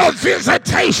experience a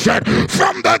visitation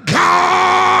from the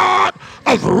God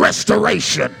of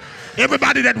restoration.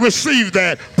 Everybody that received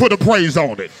that, put a praise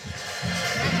on it.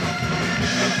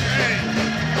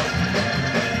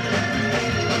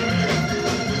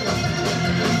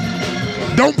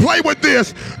 Don't play with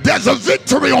this. There's a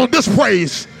victory on this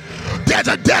praise.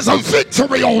 There's a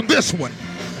victory on this one.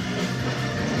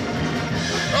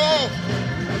 Oh.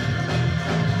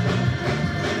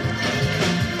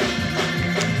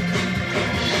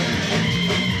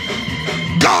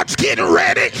 God's getting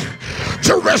ready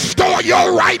to restore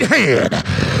your right hand.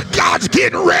 God's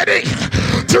getting ready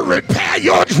to repair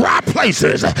your dry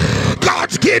places.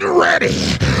 God's getting ready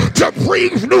to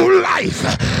breathe new life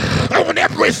on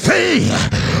everything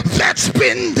that's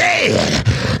been dead.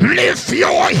 Lift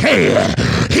your head.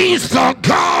 He's the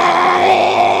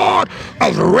God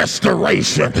of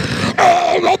restoration.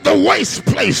 All of the waste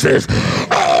places,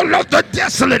 all of the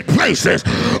desolate places,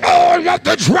 all of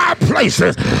the dry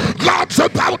places, God's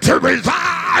about to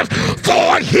revive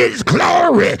for his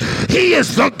glory. He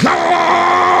is the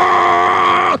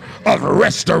God of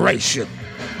restoration.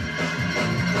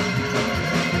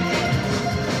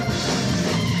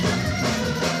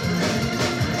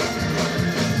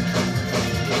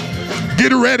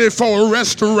 Get ready for a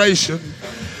restoration.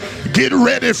 Get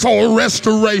ready for a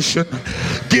restoration.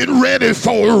 Get ready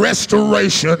for a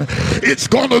restoration. It's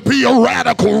going to be a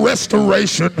radical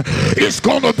restoration. It's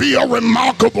going to be a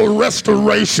remarkable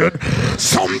restoration.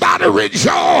 Somebody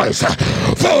rejoice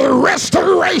for a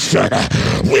restoration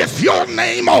with your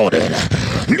name on it.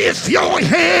 Lift your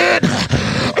head,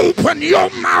 open your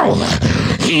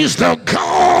mouth. He's the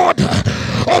God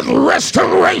of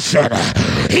restoration.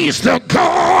 He's the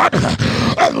God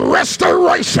of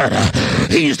restoration.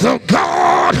 He's the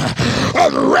God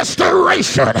of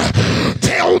restoration.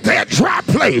 Tell that dry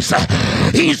place,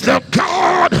 he's the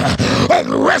God of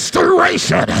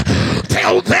restoration.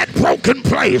 Tell that broken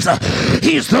place,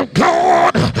 he's the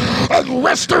God of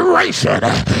restoration.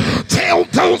 Tell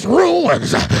those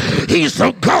ruins, he's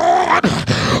the God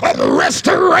of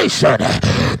restoration.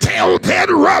 Tell that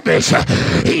rubbish,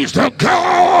 he's the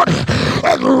God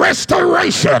of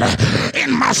restoration.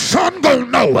 And my son gonna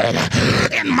know it,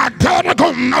 and my daughter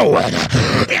gonna know it,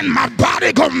 and my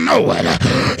body gonna know it,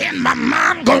 and my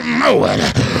mind gonna know it,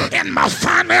 and my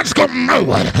finance gonna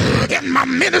know it, and my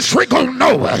ministry gonna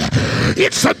know it.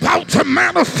 It's about to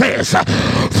manifest.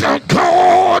 The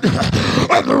God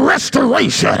of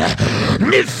restoration.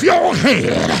 Lift your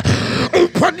head,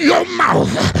 open your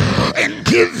mouth, and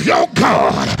give your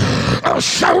God a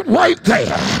shout right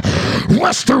there.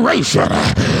 Restoration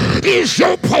is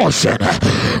your portion.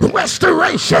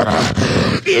 Restoration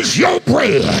is your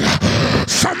bread.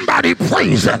 Somebody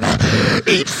praise him.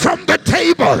 Eat from the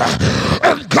table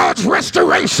of God's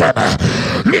restoration.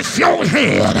 Lift your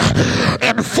head,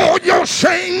 and for your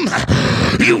shame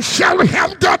you shall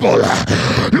have double.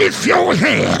 Lift your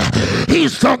head.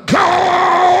 He's the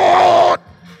God.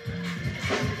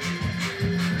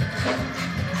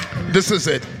 This is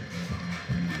it.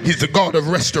 He's the God of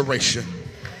restoration.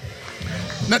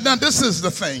 Now this is the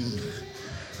thing.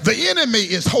 The enemy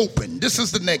is hoping. This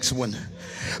is the next one.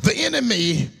 The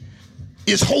enemy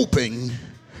is hoping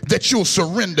that you'll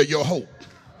surrender your hope.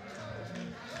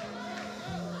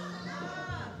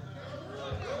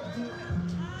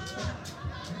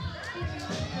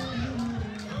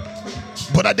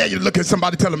 But I dare you to look at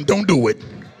somebody, tell them, don't do it.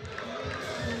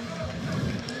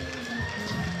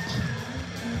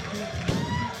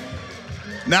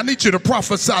 Now I need you to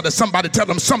prophesy to somebody, tell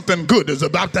them something good is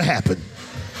about to happen.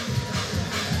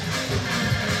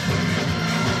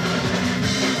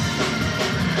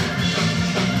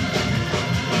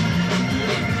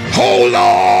 Hold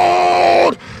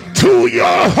on to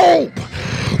your hope.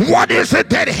 What is it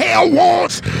that hell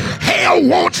wants? Hell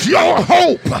wants your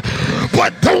hope.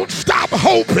 But don't stop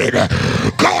hoping.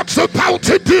 God's about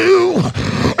to do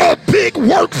a big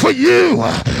work for you.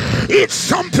 It's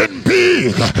something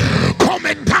big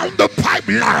coming down the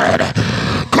pipeline.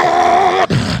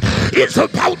 God is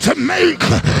about to make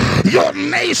your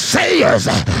naysayers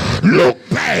look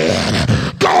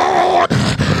bad. God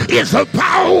is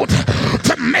about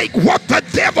to make what the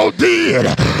devil did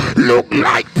look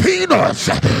like peanuts.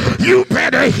 You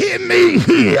better hear me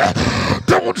here.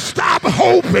 Don't stop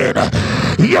hoping.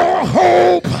 Your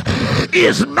hope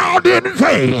is not in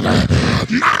vain.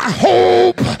 My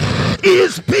hope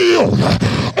is built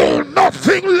on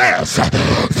nothing less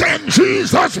than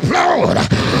Jesus' blood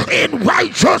in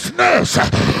righteousness.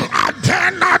 I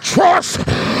dare not trust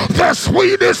the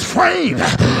sweetest frame,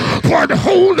 but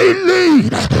wholly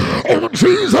lean on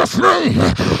Jesus' name.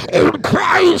 In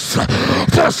Christ,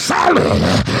 the solid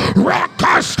rock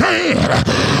I stand.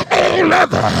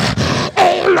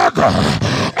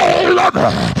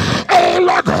 All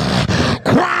other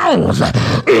grounds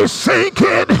is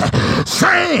sinking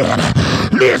sand.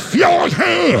 Lift your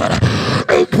hand,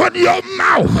 open your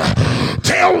mouth,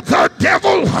 tell the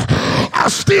devil I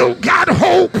still got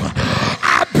hope.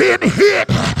 I've been hit,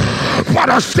 but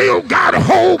I still got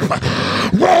hope.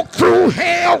 Walk through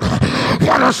hell,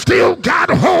 but I still got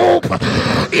hope.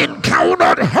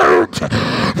 Encountered hurt,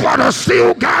 but I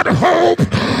still got hope.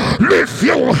 Lift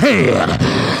your head.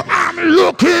 I'm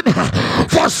looking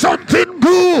for something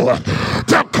good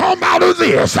to come out of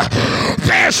this.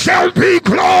 There shall be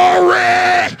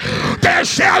glory. There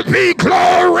shall be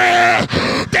glory.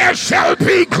 There shall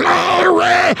be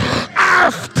glory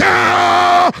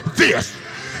after this.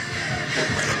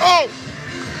 Oh.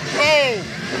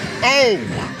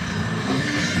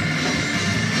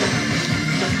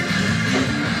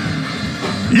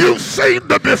 You've seen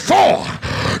the before.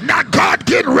 Now God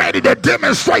getting ready to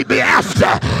demonstrate the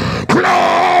after.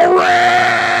 Glory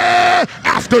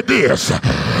after this.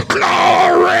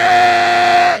 Glory.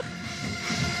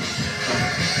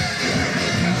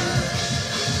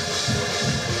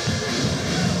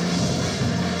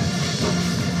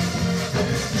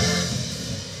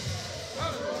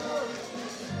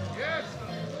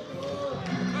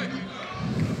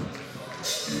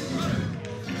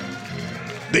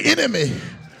 The enemy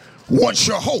wants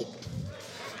your hope.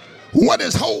 What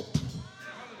is hope?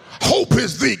 Hope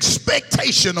is the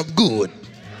expectation of good.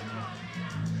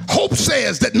 Hope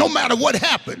says that no matter what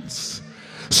happens,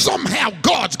 somehow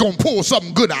God's going to pull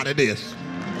something good out of this.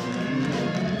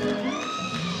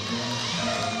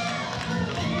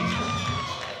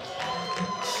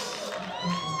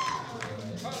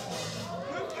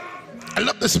 I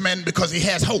love this man because he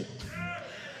has hope.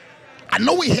 I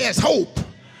know he has hope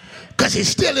because he's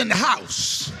still in the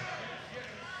house.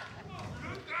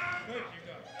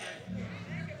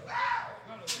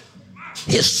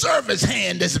 His service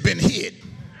hand has been hid,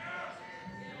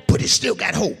 but he's still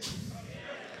got hope.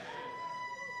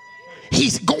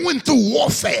 He's going through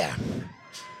warfare,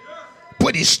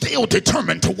 but he's still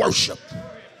determined to worship.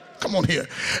 Come on here.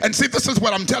 And see, this is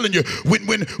what I'm telling you. When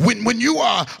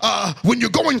you're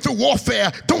going through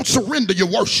warfare, don't surrender your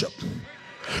worship.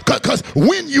 Because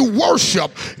when you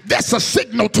worship, that's a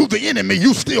signal to the enemy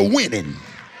you still winning.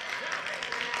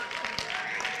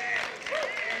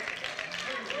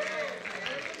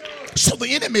 So the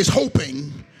enemy is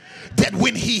hoping that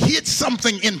when he hits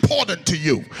something important to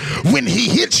you, when he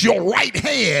hits your right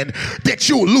hand, that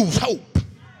you'll lose hope.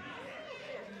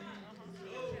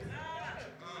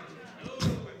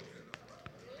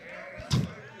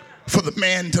 For the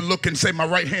man to look and say, my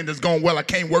right hand is going well, I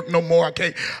can't work no more,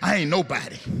 I ain't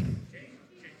nobody.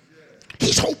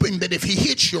 He's hoping that if he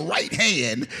hits your right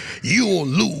hand, you'll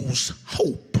lose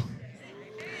hope.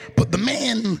 But the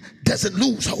man doesn't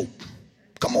lose hope.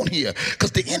 Come on here,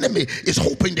 because the enemy is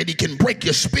hoping that he can break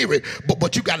your spirit,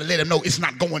 but you got to let him know it's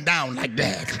not going down like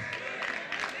that.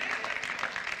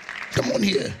 Come on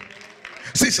here.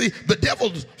 See, the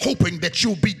devil's hoping that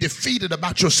you'll be defeated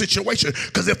about your situation,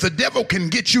 because if the devil can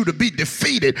get you to be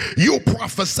defeated, you'll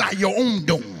prophesy your own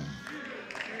doom.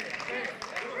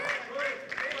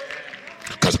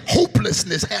 Because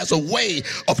hopelessness has a way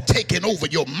of taking over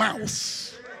your mouth.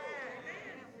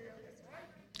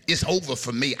 It's over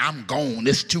for me. I'm gone.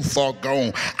 It's too far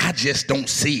gone. I just don't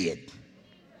see it.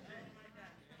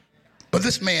 But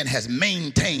this man has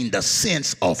maintained a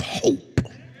sense of hope.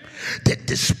 That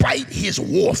despite his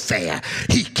warfare,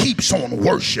 he keeps on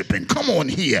worshiping. Come on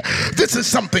here. This is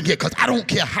something here, because I don't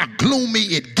care how gloomy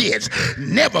it gets.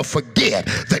 Never forget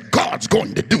that God's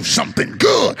going to do something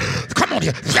good. Come on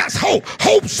here. That's hope.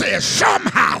 Hope says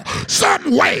somehow,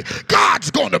 some way, God's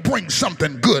going to bring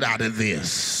something good out of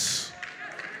this.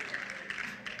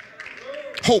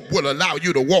 Hope will allow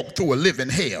you to walk through a living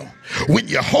hell. When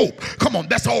you hope, come on,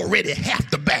 that's already half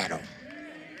the battle.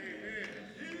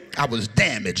 I was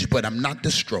damaged, but I'm not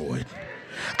destroyed.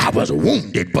 I was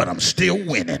wounded, but I'm still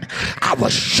winning. I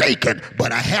was shaken,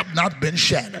 but I have not been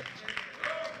shattered.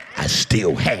 I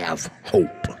still have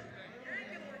hope.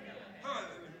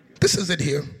 This is it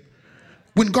here.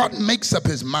 When God makes up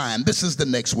his mind, this is the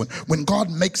next one. When God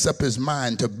makes up his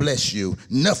mind to bless you,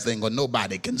 nothing or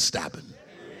nobody can stop him.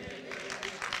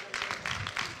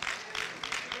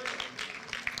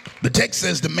 The text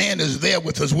says the man is there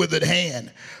with his withered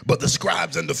hand, but the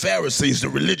scribes and the Pharisees, the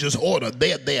religious order,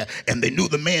 they're there, and they knew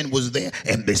the man was there,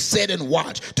 and they sat and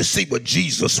watched to see what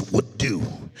Jesus would do,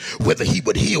 whether he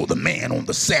would heal the man on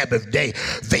the Sabbath day.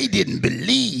 They didn't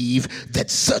believe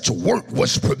that such work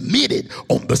was permitted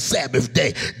on the Sabbath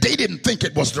day. They didn't think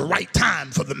it was the right time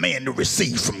for the man to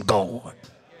receive from God.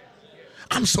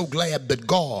 I'm so glad that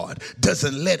God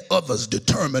doesn't let others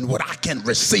determine what I can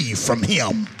receive from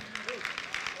him.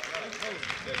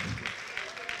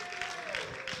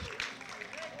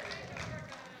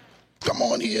 Come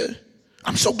on here.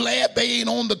 I'm so glad they ain't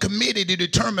on the committee to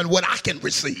determine what I can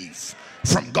receive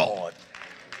from God.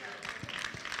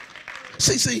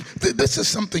 See, this is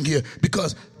something here,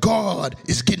 because God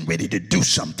is getting ready to do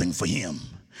something for him.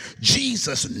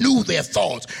 Jesus knew their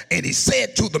thoughts, and he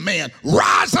said to the man,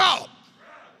 rise up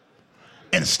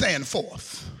and stand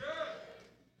forth.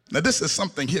 Now, this is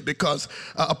something here, because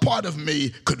a part of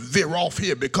me could veer off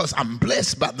here, because I'm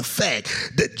blessed by the fact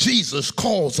that Jesus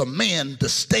calls a man to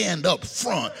stand up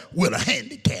front with a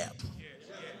handicap.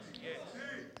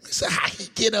 So how he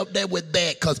get up there with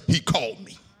that? Because he called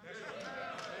me.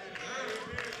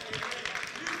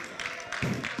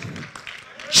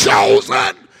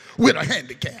 Chosen with a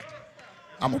handicap.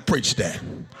 I'm going to preach that.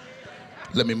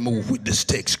 Let me move with this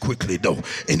text quickly, though.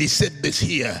 And he said this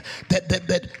here,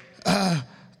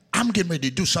 I'm getting ready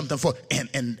to do something for, and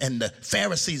the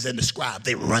Pharisees and the scribes,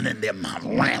 they running their mouth,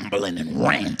 rambling and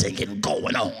ranting and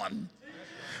going on.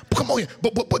 Come on here.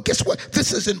 But guess what?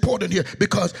 This is important here,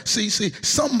 because see,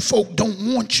 some folk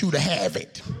don't want you to have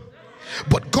it,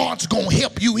 but God's going to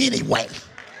help you anyway.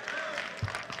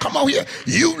 Come on here.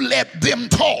 You let them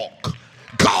talk.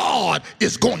 God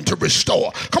is going to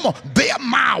restore. Come on, their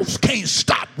mouths can't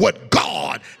stop what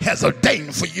God has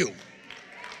ordained for you.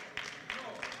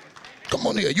 Come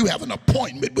on here, you have an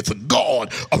appointment with the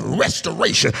God of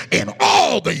restoration. In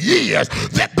all the years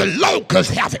that the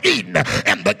locusts have eaten,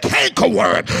 and the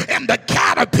cankerworm, and the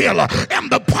caterpillar, and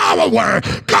the power worm,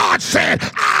 God said,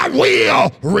 I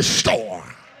will restore.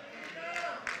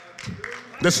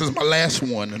 This is my last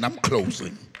one, and I'm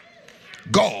closing.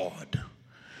 God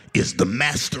is the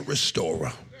master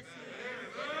restorer.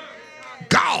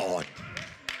 God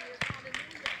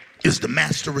is the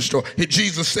master restorer.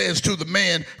 Jesus says to the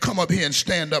man, come up here and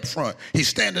stand up front. He's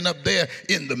standing up there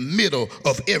in the middle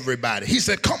of everybody. He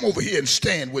said, come over here and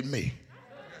stand with me.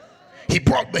 He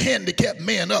brought the handicapped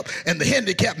man up, and the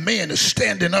handicapped man is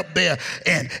standing up there,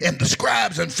 and the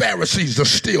scribes and Pharisees are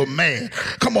still mad.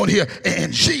 Come on here.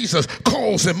 And Jesus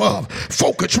calls him up.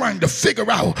 Folk are trying to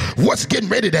figure out what's getting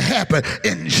ready to happen.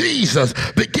 And Jesus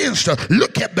begins to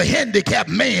look at the handicapped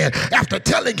man after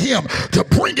telling him to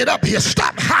bring it up here.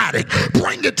 Stop hiding.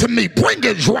 Bring it to me. Bring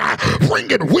it dry.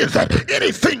 Bring it withered.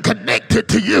 Anything connected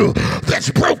to you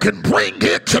that's broken, bring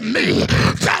it to me.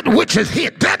 That which is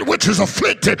hit, that which is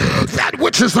afflicted, that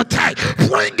which is attacked,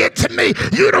 bring it to me.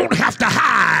 You don't have to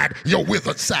hide your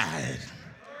withered side.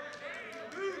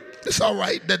 It's all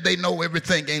right that they know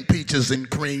everything ain't peaches and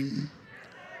cream.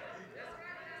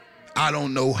 I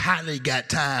don't know how they got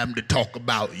time to talk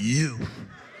about you.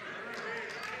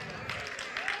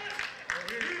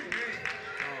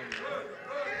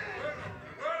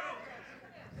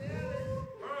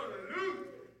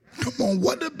 Come on,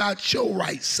 what about your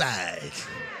right side?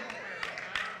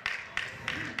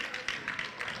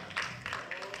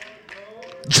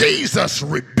 Jesus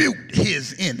rebuked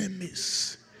his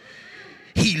enemies.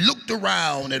 He looked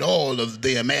around at all of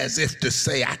them as if to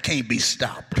say, I can't be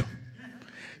stopped.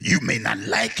 You may not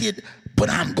like it, but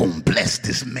I'm going to bless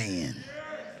this man.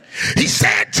 He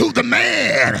said to the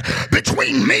man,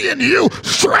 between me and you,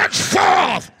 stretch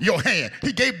forth your hand.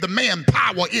 He gave the man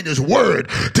power in his word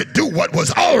to do what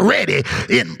was already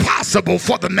impossible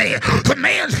for the man. The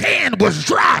man's hand was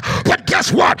dry, but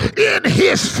guess what? In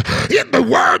the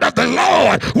word of the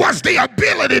Lord was the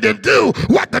ability to do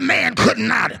what the man could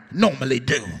not normally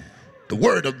do. The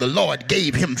word of the Lord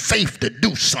gave him faith to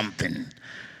do something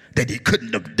that he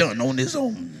couldn't have done on his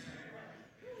own.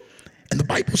 And the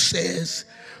Bible says,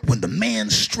 when the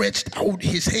man stretched out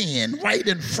his hand right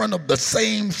in front of the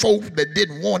same folk that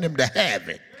didn't want him to have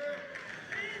it,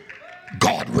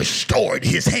 God restored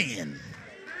his hand.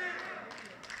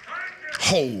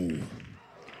 Whole.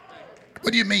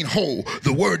 What do you mean whole?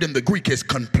 The word in the Greek is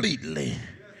completely,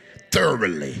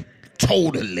 thoroughly,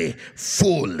 totally,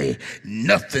 fully,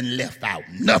 nothing left out,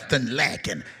 nothing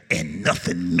lacking, and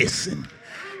nothing missing.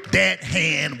 That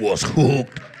hand was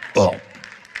hooked up.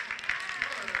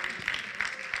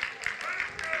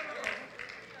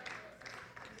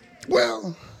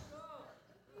 Well,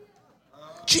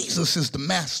 Jesus is the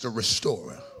master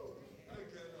restorer.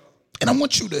 And I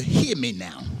want you to hear me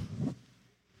now.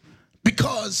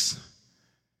 Because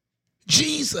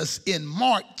Jesus in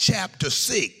Mark chapter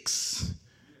 6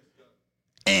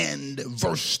 and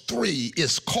verse 3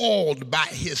 is called by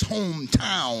his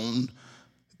hometown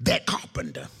that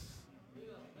carpenter.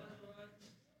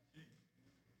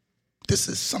 This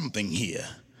is something here.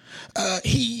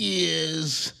 He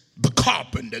is the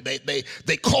carpenter.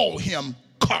 They call him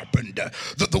carpenter.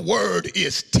 The word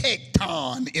is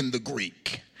tekton in the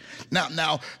Greek.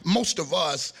 Now, most of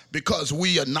us, because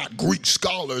we are not Greek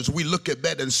scholars, we look at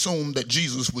that and assume that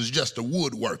Jesus was just a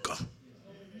woodworker.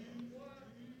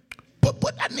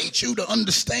 But I need you to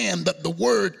understand that the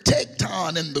word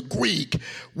tekton in the Greek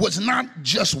was not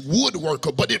just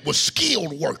woodworker, but it was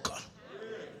skilled worker.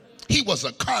 He was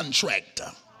a contractor.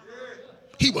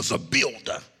 He was a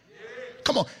builder.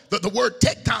 Come on, the word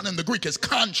tekton in the Greek is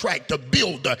contractor,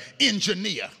 builder,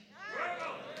 engineer.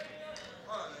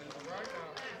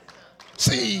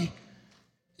 See,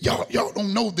 y'all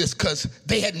don't know this because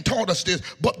they hadn't taught us this,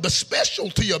 but the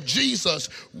specialty of Jesus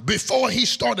before he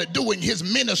started doing his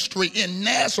ministry in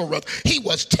Nazareth, he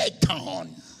was tekton.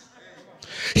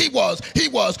 He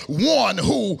was one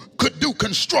who could do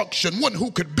construction, one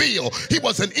who could build. He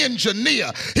was an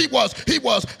engineer. He was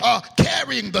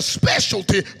carrying the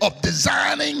specialty of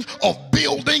designing, of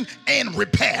building, and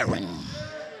repairing.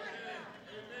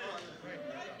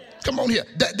 Come on here.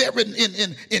 There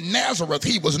in Nazareth,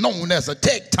 he was known as a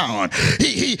tecton.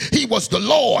 He was the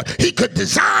Lord. He could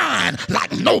design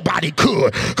like nobody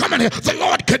could. Come on here. The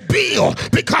Lord could build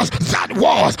because that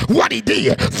was what he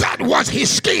did. That was his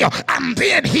skill. And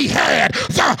then he had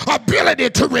the ability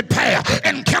to repair.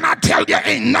 And can I tell you,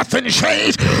 ain't nothing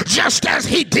changed. Just as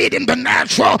he did in the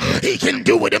natural, he can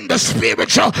do it in the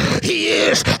spiritual. He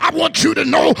is, I want you to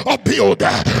know, a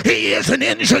builder. He is an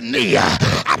engineer.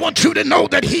 I want you to know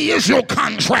that he is your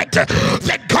contractor.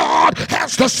 That God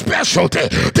has the specialty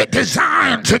to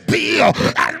design, to build,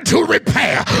 and to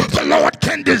repair. The Lord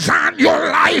can design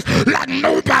your life like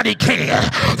nobody can.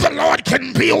 The Lord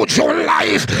can build your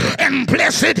life and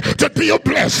bless it to be a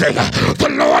blessing. The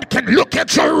Lord can look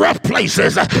at your rough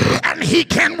places and he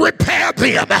can repair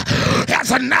them.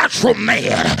 As a natural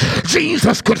man,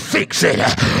 Jesus could fix it.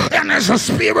 And as a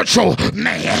spiritual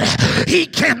man, he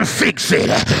can fix it.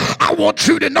 I want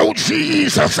you to know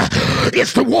Jesus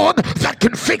is the one that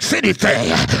can fix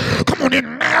anything. Come on,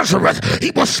 in Nazareth,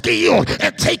 he was skilled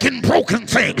at taking broken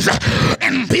things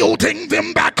and building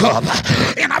them back up.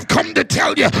 And I've come to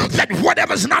tell you that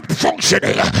whatever's not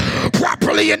functioning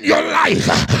properly in your life,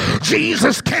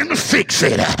 Jesus can fix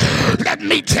it. Let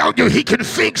me tell you, he can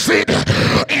fix it,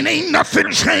 and ain't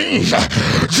nothing changed.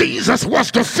 Jesus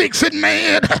was the fix-it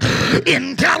man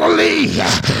in Galilee,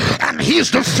 and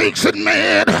he's the fix-it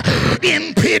man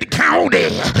in Pitt County.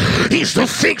 He's the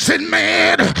fix-it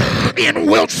man in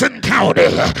Wilson County.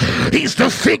 He's the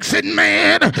fix-it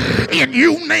man in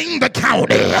you name the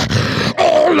county.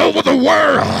 All over the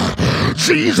world,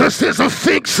 Jesus is a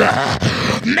fixer.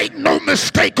 Make no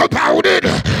mistake about it.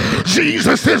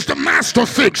 Jesus is the master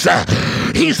fixer.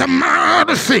 He's a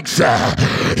mind fixer.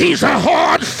 He's a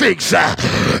heart fixer.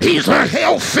 He's a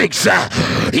health fixer.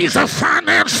 He's a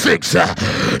finance fixer.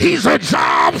 He's a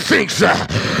job fixer.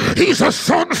 He's a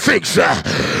son fixer.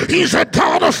 He's a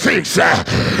daughter fixer.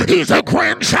 He's a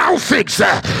grandchild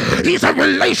fixer. He's a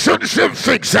relationship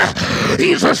fixer.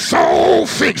 He's a soul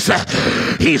fixer.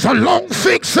 He's a lung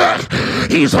fixer.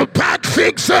 He's a back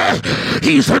fixer.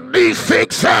 He's a knee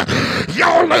fixer.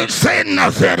 Y'all ain't saying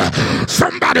nothing.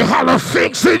 Somebody holler,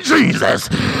 fixing Jesus.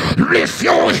 Lift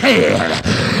your head.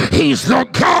 He's the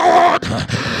God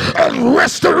of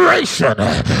restoration.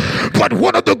 But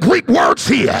one of the Greek words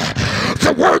here,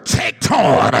 the word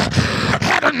tecton,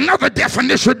 had another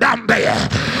definition down there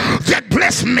that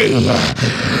blessed me.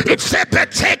 It said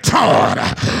that tecton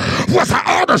was an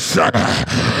artisan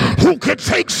who could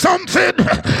take something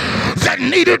that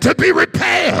needed to be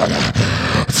repaired,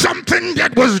 something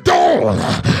that was dull,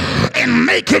 and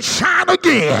make it shine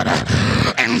again.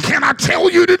 And can I tell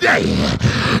you today,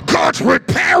 God's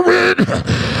repairing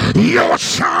your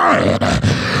shine.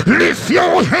 Lift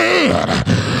your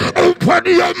head, open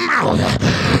your mouth.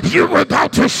 You're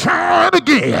about to shine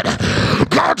again.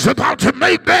 God's about to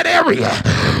make that area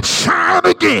shine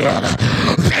again.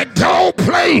 That dull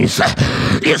place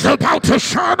is about to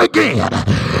shine again.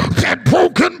 That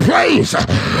broken place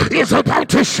is about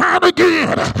to shine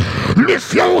again.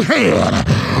 Lift your head.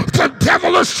 The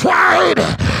devil has tried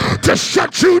to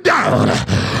shut you down,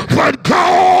 but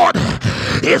God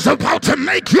is about to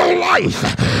make your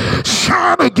life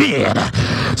shine again.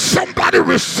 Somebody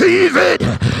receive it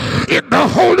in the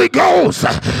Holy Ghost.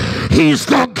 He's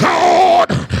the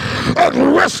God of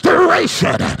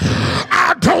restoration.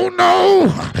 I don't know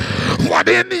what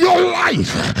in your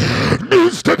life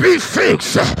needs to be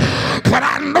fixed, but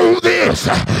I know this.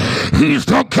 He's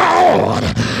the God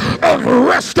of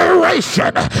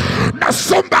restoration. Now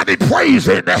somebody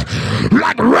praising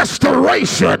like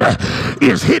restoration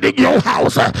is hitting your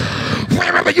house.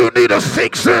 Wherever you need a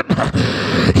fixing,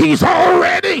 he's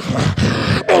already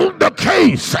on the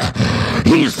case.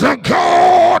 He's the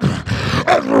God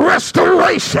of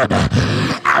restoration.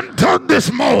 I'm done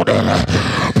this morning,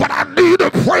 but I need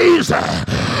a praiser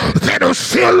that'll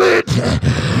seal it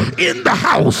in the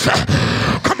house.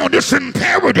 Come on, it's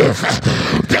imperative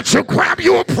that you grab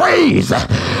your praise.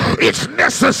 It's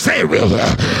necessary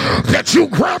that you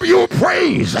grab your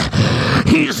praise.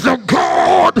 He's the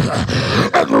God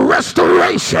of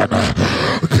restoration.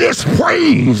 This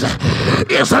praise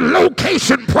is a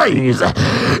location praise.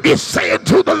 It's saying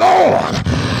to the Lord,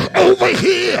 over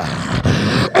here,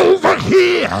 over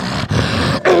here,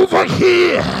 over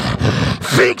here,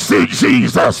 fix it,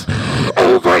 Jesus.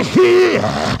 Over here,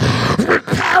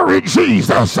 repairing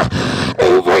Jesus.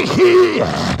 Over here,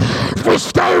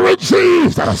 restoring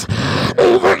Jesus.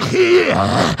 Over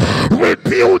here,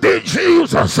 rebuilding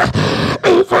Jesus.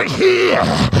 Over here,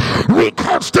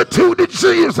 reconstituting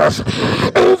Jesus.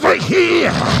 Over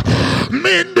here,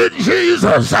 mending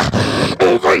Jesus.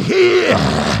 Over here,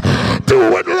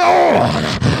 do it, Lord.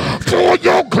 for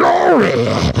your glory.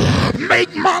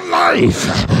 Make my life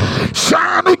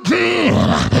shine again.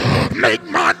 Make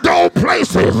my dull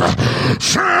places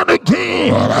shine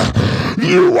again.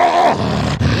 You are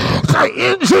the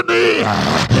engineer.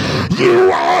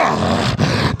 You are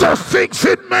the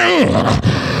fix-it man.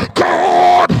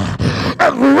 God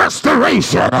of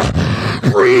restoration,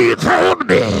 breathe on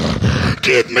me.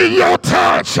 Give me your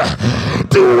touch.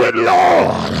 Do it,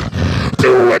 Lord.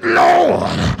 Do it,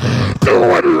 Lord. Do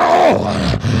it, Lord.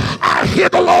 I hear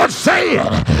the Lord saying,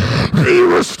 be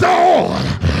restored.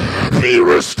 Be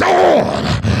restored.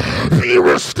 Be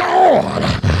restored.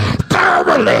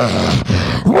 Thoroughly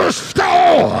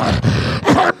restored.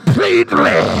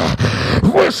 Completely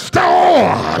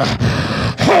restored.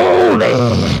 Holy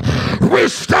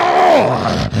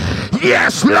restored.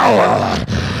 Yes, Lord.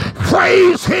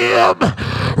 Praise him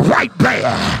right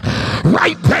there.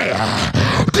 Right there.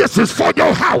 This is for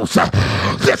your house.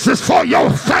 This is for your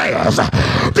affairs.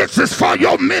 This is for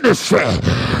your ministry.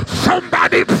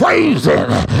 Somebody praise him.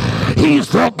 He's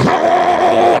the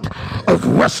God of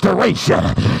restoration.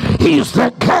 He's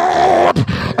the God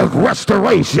of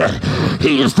restoration.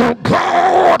 He's the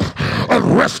God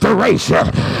of restoration.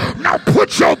 Now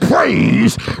put your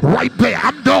praise right there.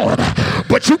 I'm done.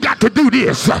 But you got to do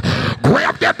this.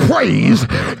 Grab that praise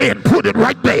and put it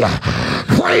right there.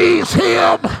 Praise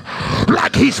him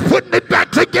like he's putting it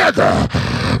back together.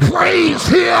 Praise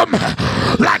him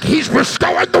like he's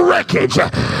restoring the wreckage.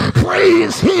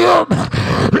 Praise him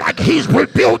like he's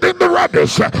rebuilding the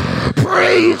rubbish.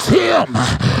 Praise him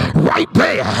right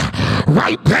there,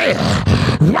 right there,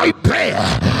 right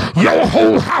there. Your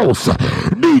whole house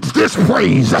needs this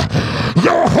praise.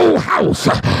 Your whole house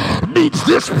needs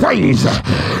this praise.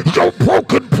 Your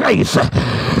broken place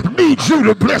needs you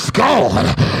to bless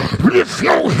God. Lift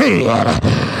your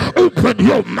head. Open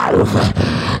your mouth.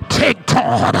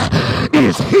 Tecton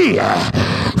is here.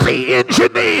 The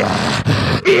engineer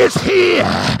is here.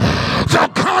 The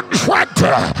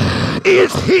contractor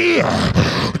is here.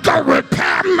 The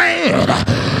repairman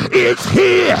is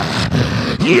here.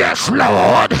 Yes,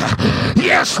 Lord.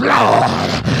 Yes,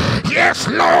 Lord. Yes,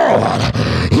 Lord.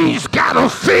 He's got a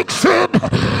fixin'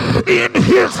 in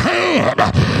his hand.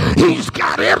 He's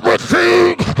got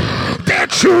everything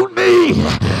that you need.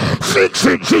 Fix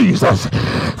it, Jesus.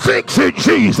 Fix it,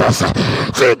 Jesus.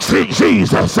 Fix it,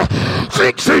 Jesus.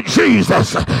 Fix it,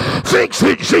 Jesus. Fix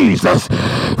it, Jesus.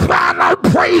 While I'm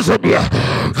praising you,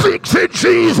 fix it,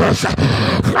 Jesus.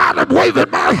 While I'm waving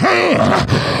my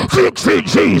hand, fix it,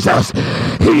 Jesus.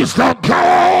 He's the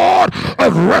God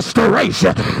of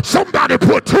restoration. Somebody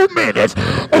put 2 minutes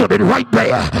on it right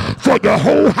there for your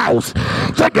whole house,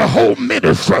 for your whole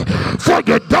ministry, for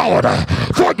your daughter,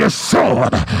 for your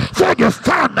son, for your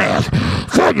finance,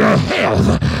 for your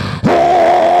health.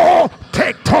 Oh,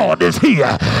 Tecton is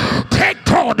here.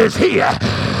 Tecton is here.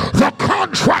 The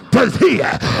contractor is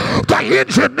here. The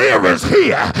engineer is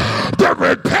here. The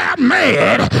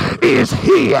repairman is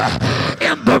here.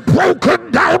 In the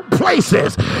broken down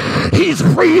places, he's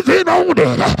breathing on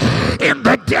it. In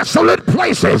the desolate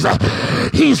places,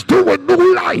 he's doing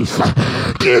new life.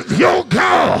 Give your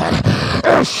God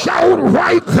a shout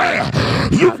right there.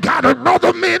 You've got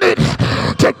another minute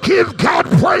to give God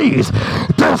praise.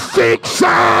 The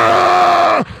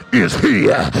fixer is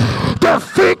here. The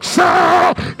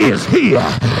fixer is here.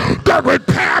 The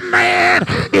repairman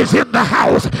is in the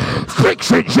house.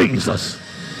 Fix it, Jesus.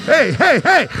 Hey, hey,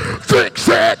 hey. Fix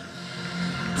it.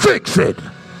 Fix it.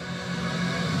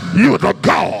 You're the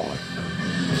God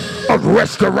of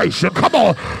restoration. Come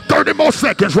on. 30 more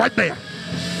seconds right there.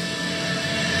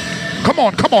 Come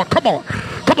on, come on, come on.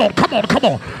 Come on, come on, come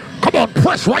on. Come on,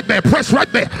 press right there, press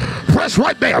right there, press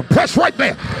right there, press right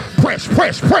there. Press,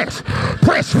 press, press,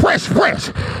 press, press, press,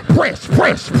 press,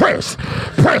 press, press,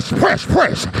 press, press,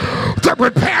 press. The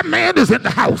repairman is in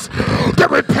the house. The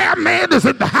repairman is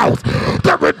in the house.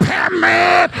 The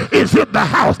repairman is in the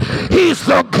house. He's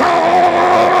the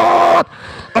God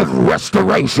of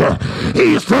restoration.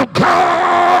 He's the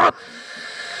God.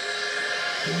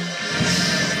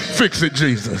 Fix it,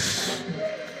 Jesus.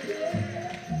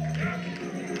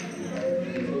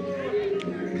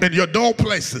 In your dull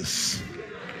places,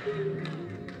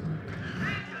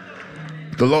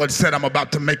 the Lord said, I'm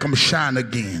about to make them shine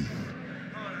again.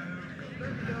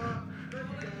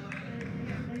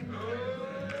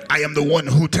 I am the one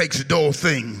who takes dull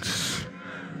things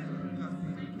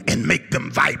and make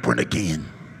them vibrant again.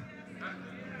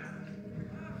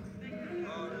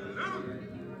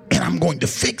 And I'm going to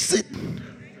fix it.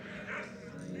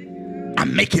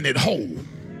 I'm making it whole.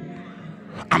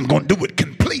 I'm going to do it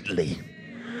completely.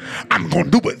 I'm going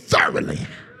to do it thoroughly.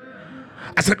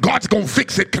 I said, God's going to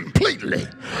fix it completely.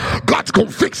 God's going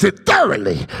to fix it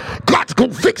thoroughly. God's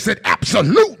going to fix it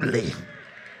absolutely.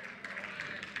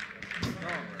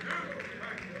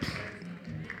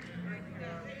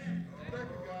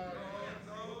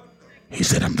 He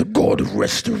said, I'm the God of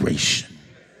restoration.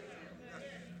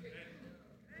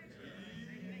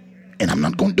 And I'm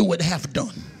not going to do it half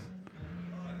done.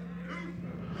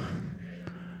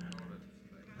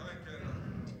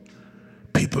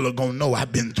 People are going to know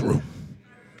I've been through.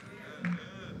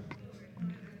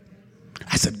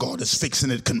 I said, God is fixing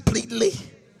it completely.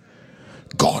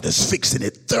 God is fixing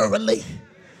it thoroughly.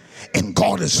 And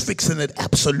God is fixing it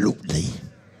absolutely.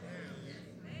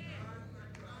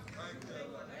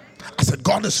 I said,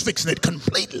 God is fixing it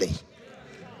completely.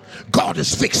 God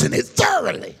is fixing it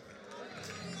thoroughly.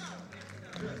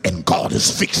 And God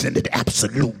is fixing it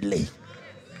absolutely.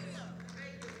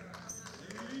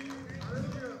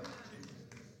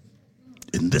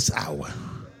 In this hour,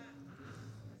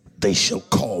 they shall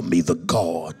call me the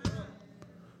God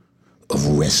of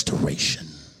restoration.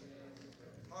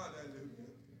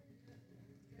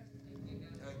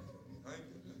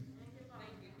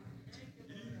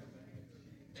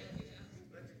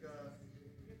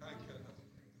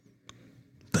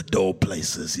 The dull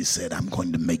places, he said, I'm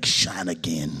going to make shine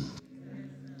again.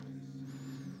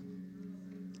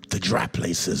 The dry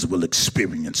places will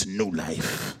experience new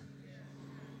life.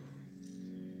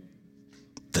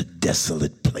 The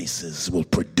desolate places will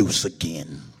produce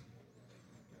again.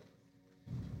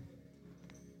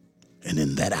 And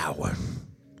in that hour,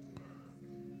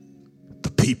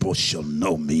 the people shall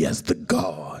know me as the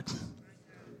God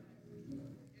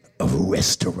of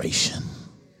restoration.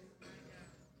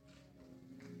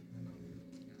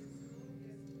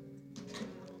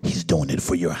 He's doing it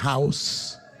for your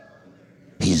house.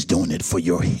 He's doing it for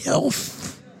your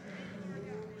health.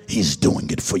 He's doing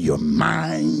it for your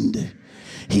mind.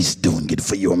 He's doing it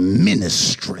for your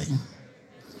ministry.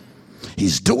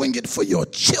 He's doing it for your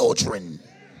children.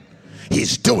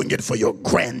 He's doing it for your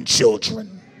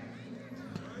grandchildren.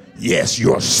 Yes,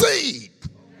 your seed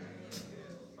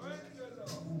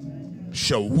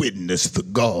shall witness the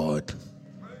God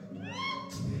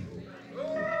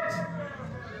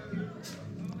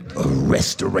of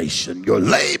restoration. Your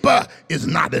labor is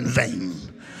not in vain.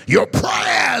 Your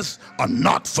prayers are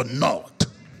not for naught.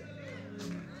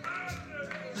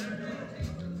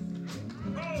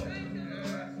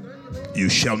 You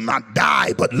shall not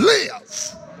die but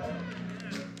live.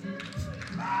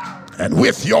 And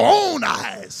with your own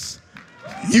eyes,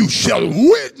 you shall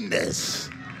witness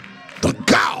the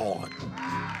God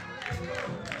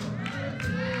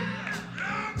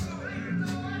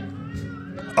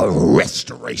of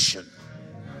restoration.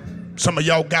 Some of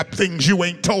y'all got things you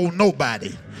ain't told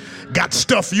nobody. Got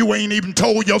stuff you ain't even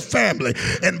told your family.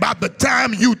 And by the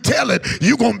time you tell it,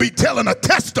 you're going to be telling a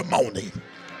testimony.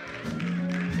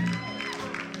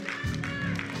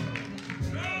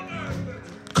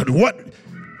 Because what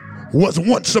was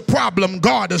once a problem,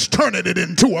 God is turning it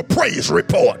into a praise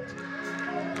report.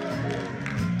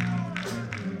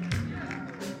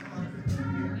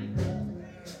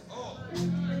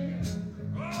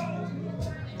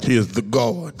 He is the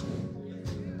God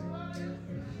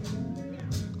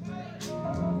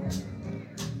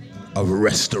of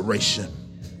restoration.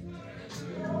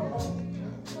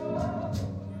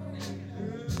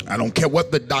 I don't care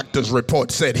what the doctor's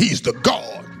report said. He's the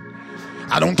God.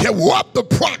 I don't care what the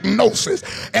prognosis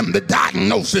and the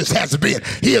diagnosis has been.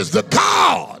 He is the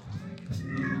God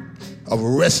of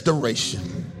restoration.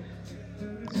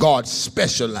 God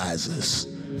specializes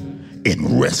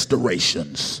in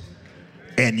restorations.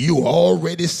 And you are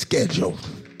already scheduled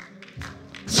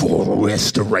for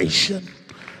restoration.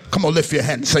 Come on, lift your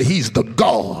hand and say, He's the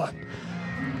God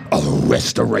of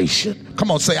restoration.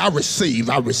 Come on, say, I receive,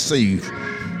 I receive,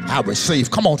 I receive.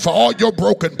 Come on, for all your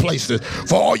broken places,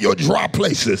 for all your dry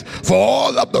places, for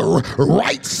all of the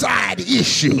right side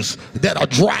issues that are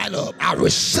dried up, I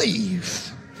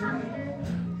receive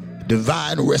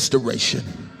divine restoration.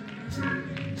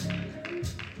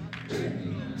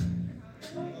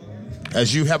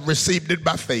 As you have received it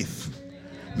by faith,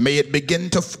 may it begin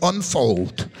to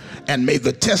unfold, and may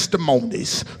the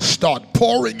testimonies start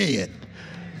pouring in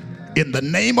the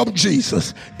name of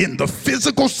Jesus, in the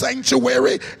physical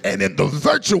sanctuary and in the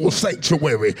virtual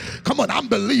sanctuary. Come on, I'm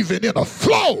believing in a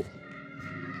flow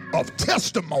of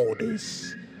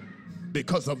testimonies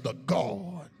because of the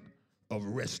God of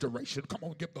restoration. Come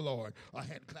on, give the Lord a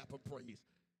hand clap of praise.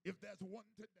 If there's one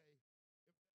today.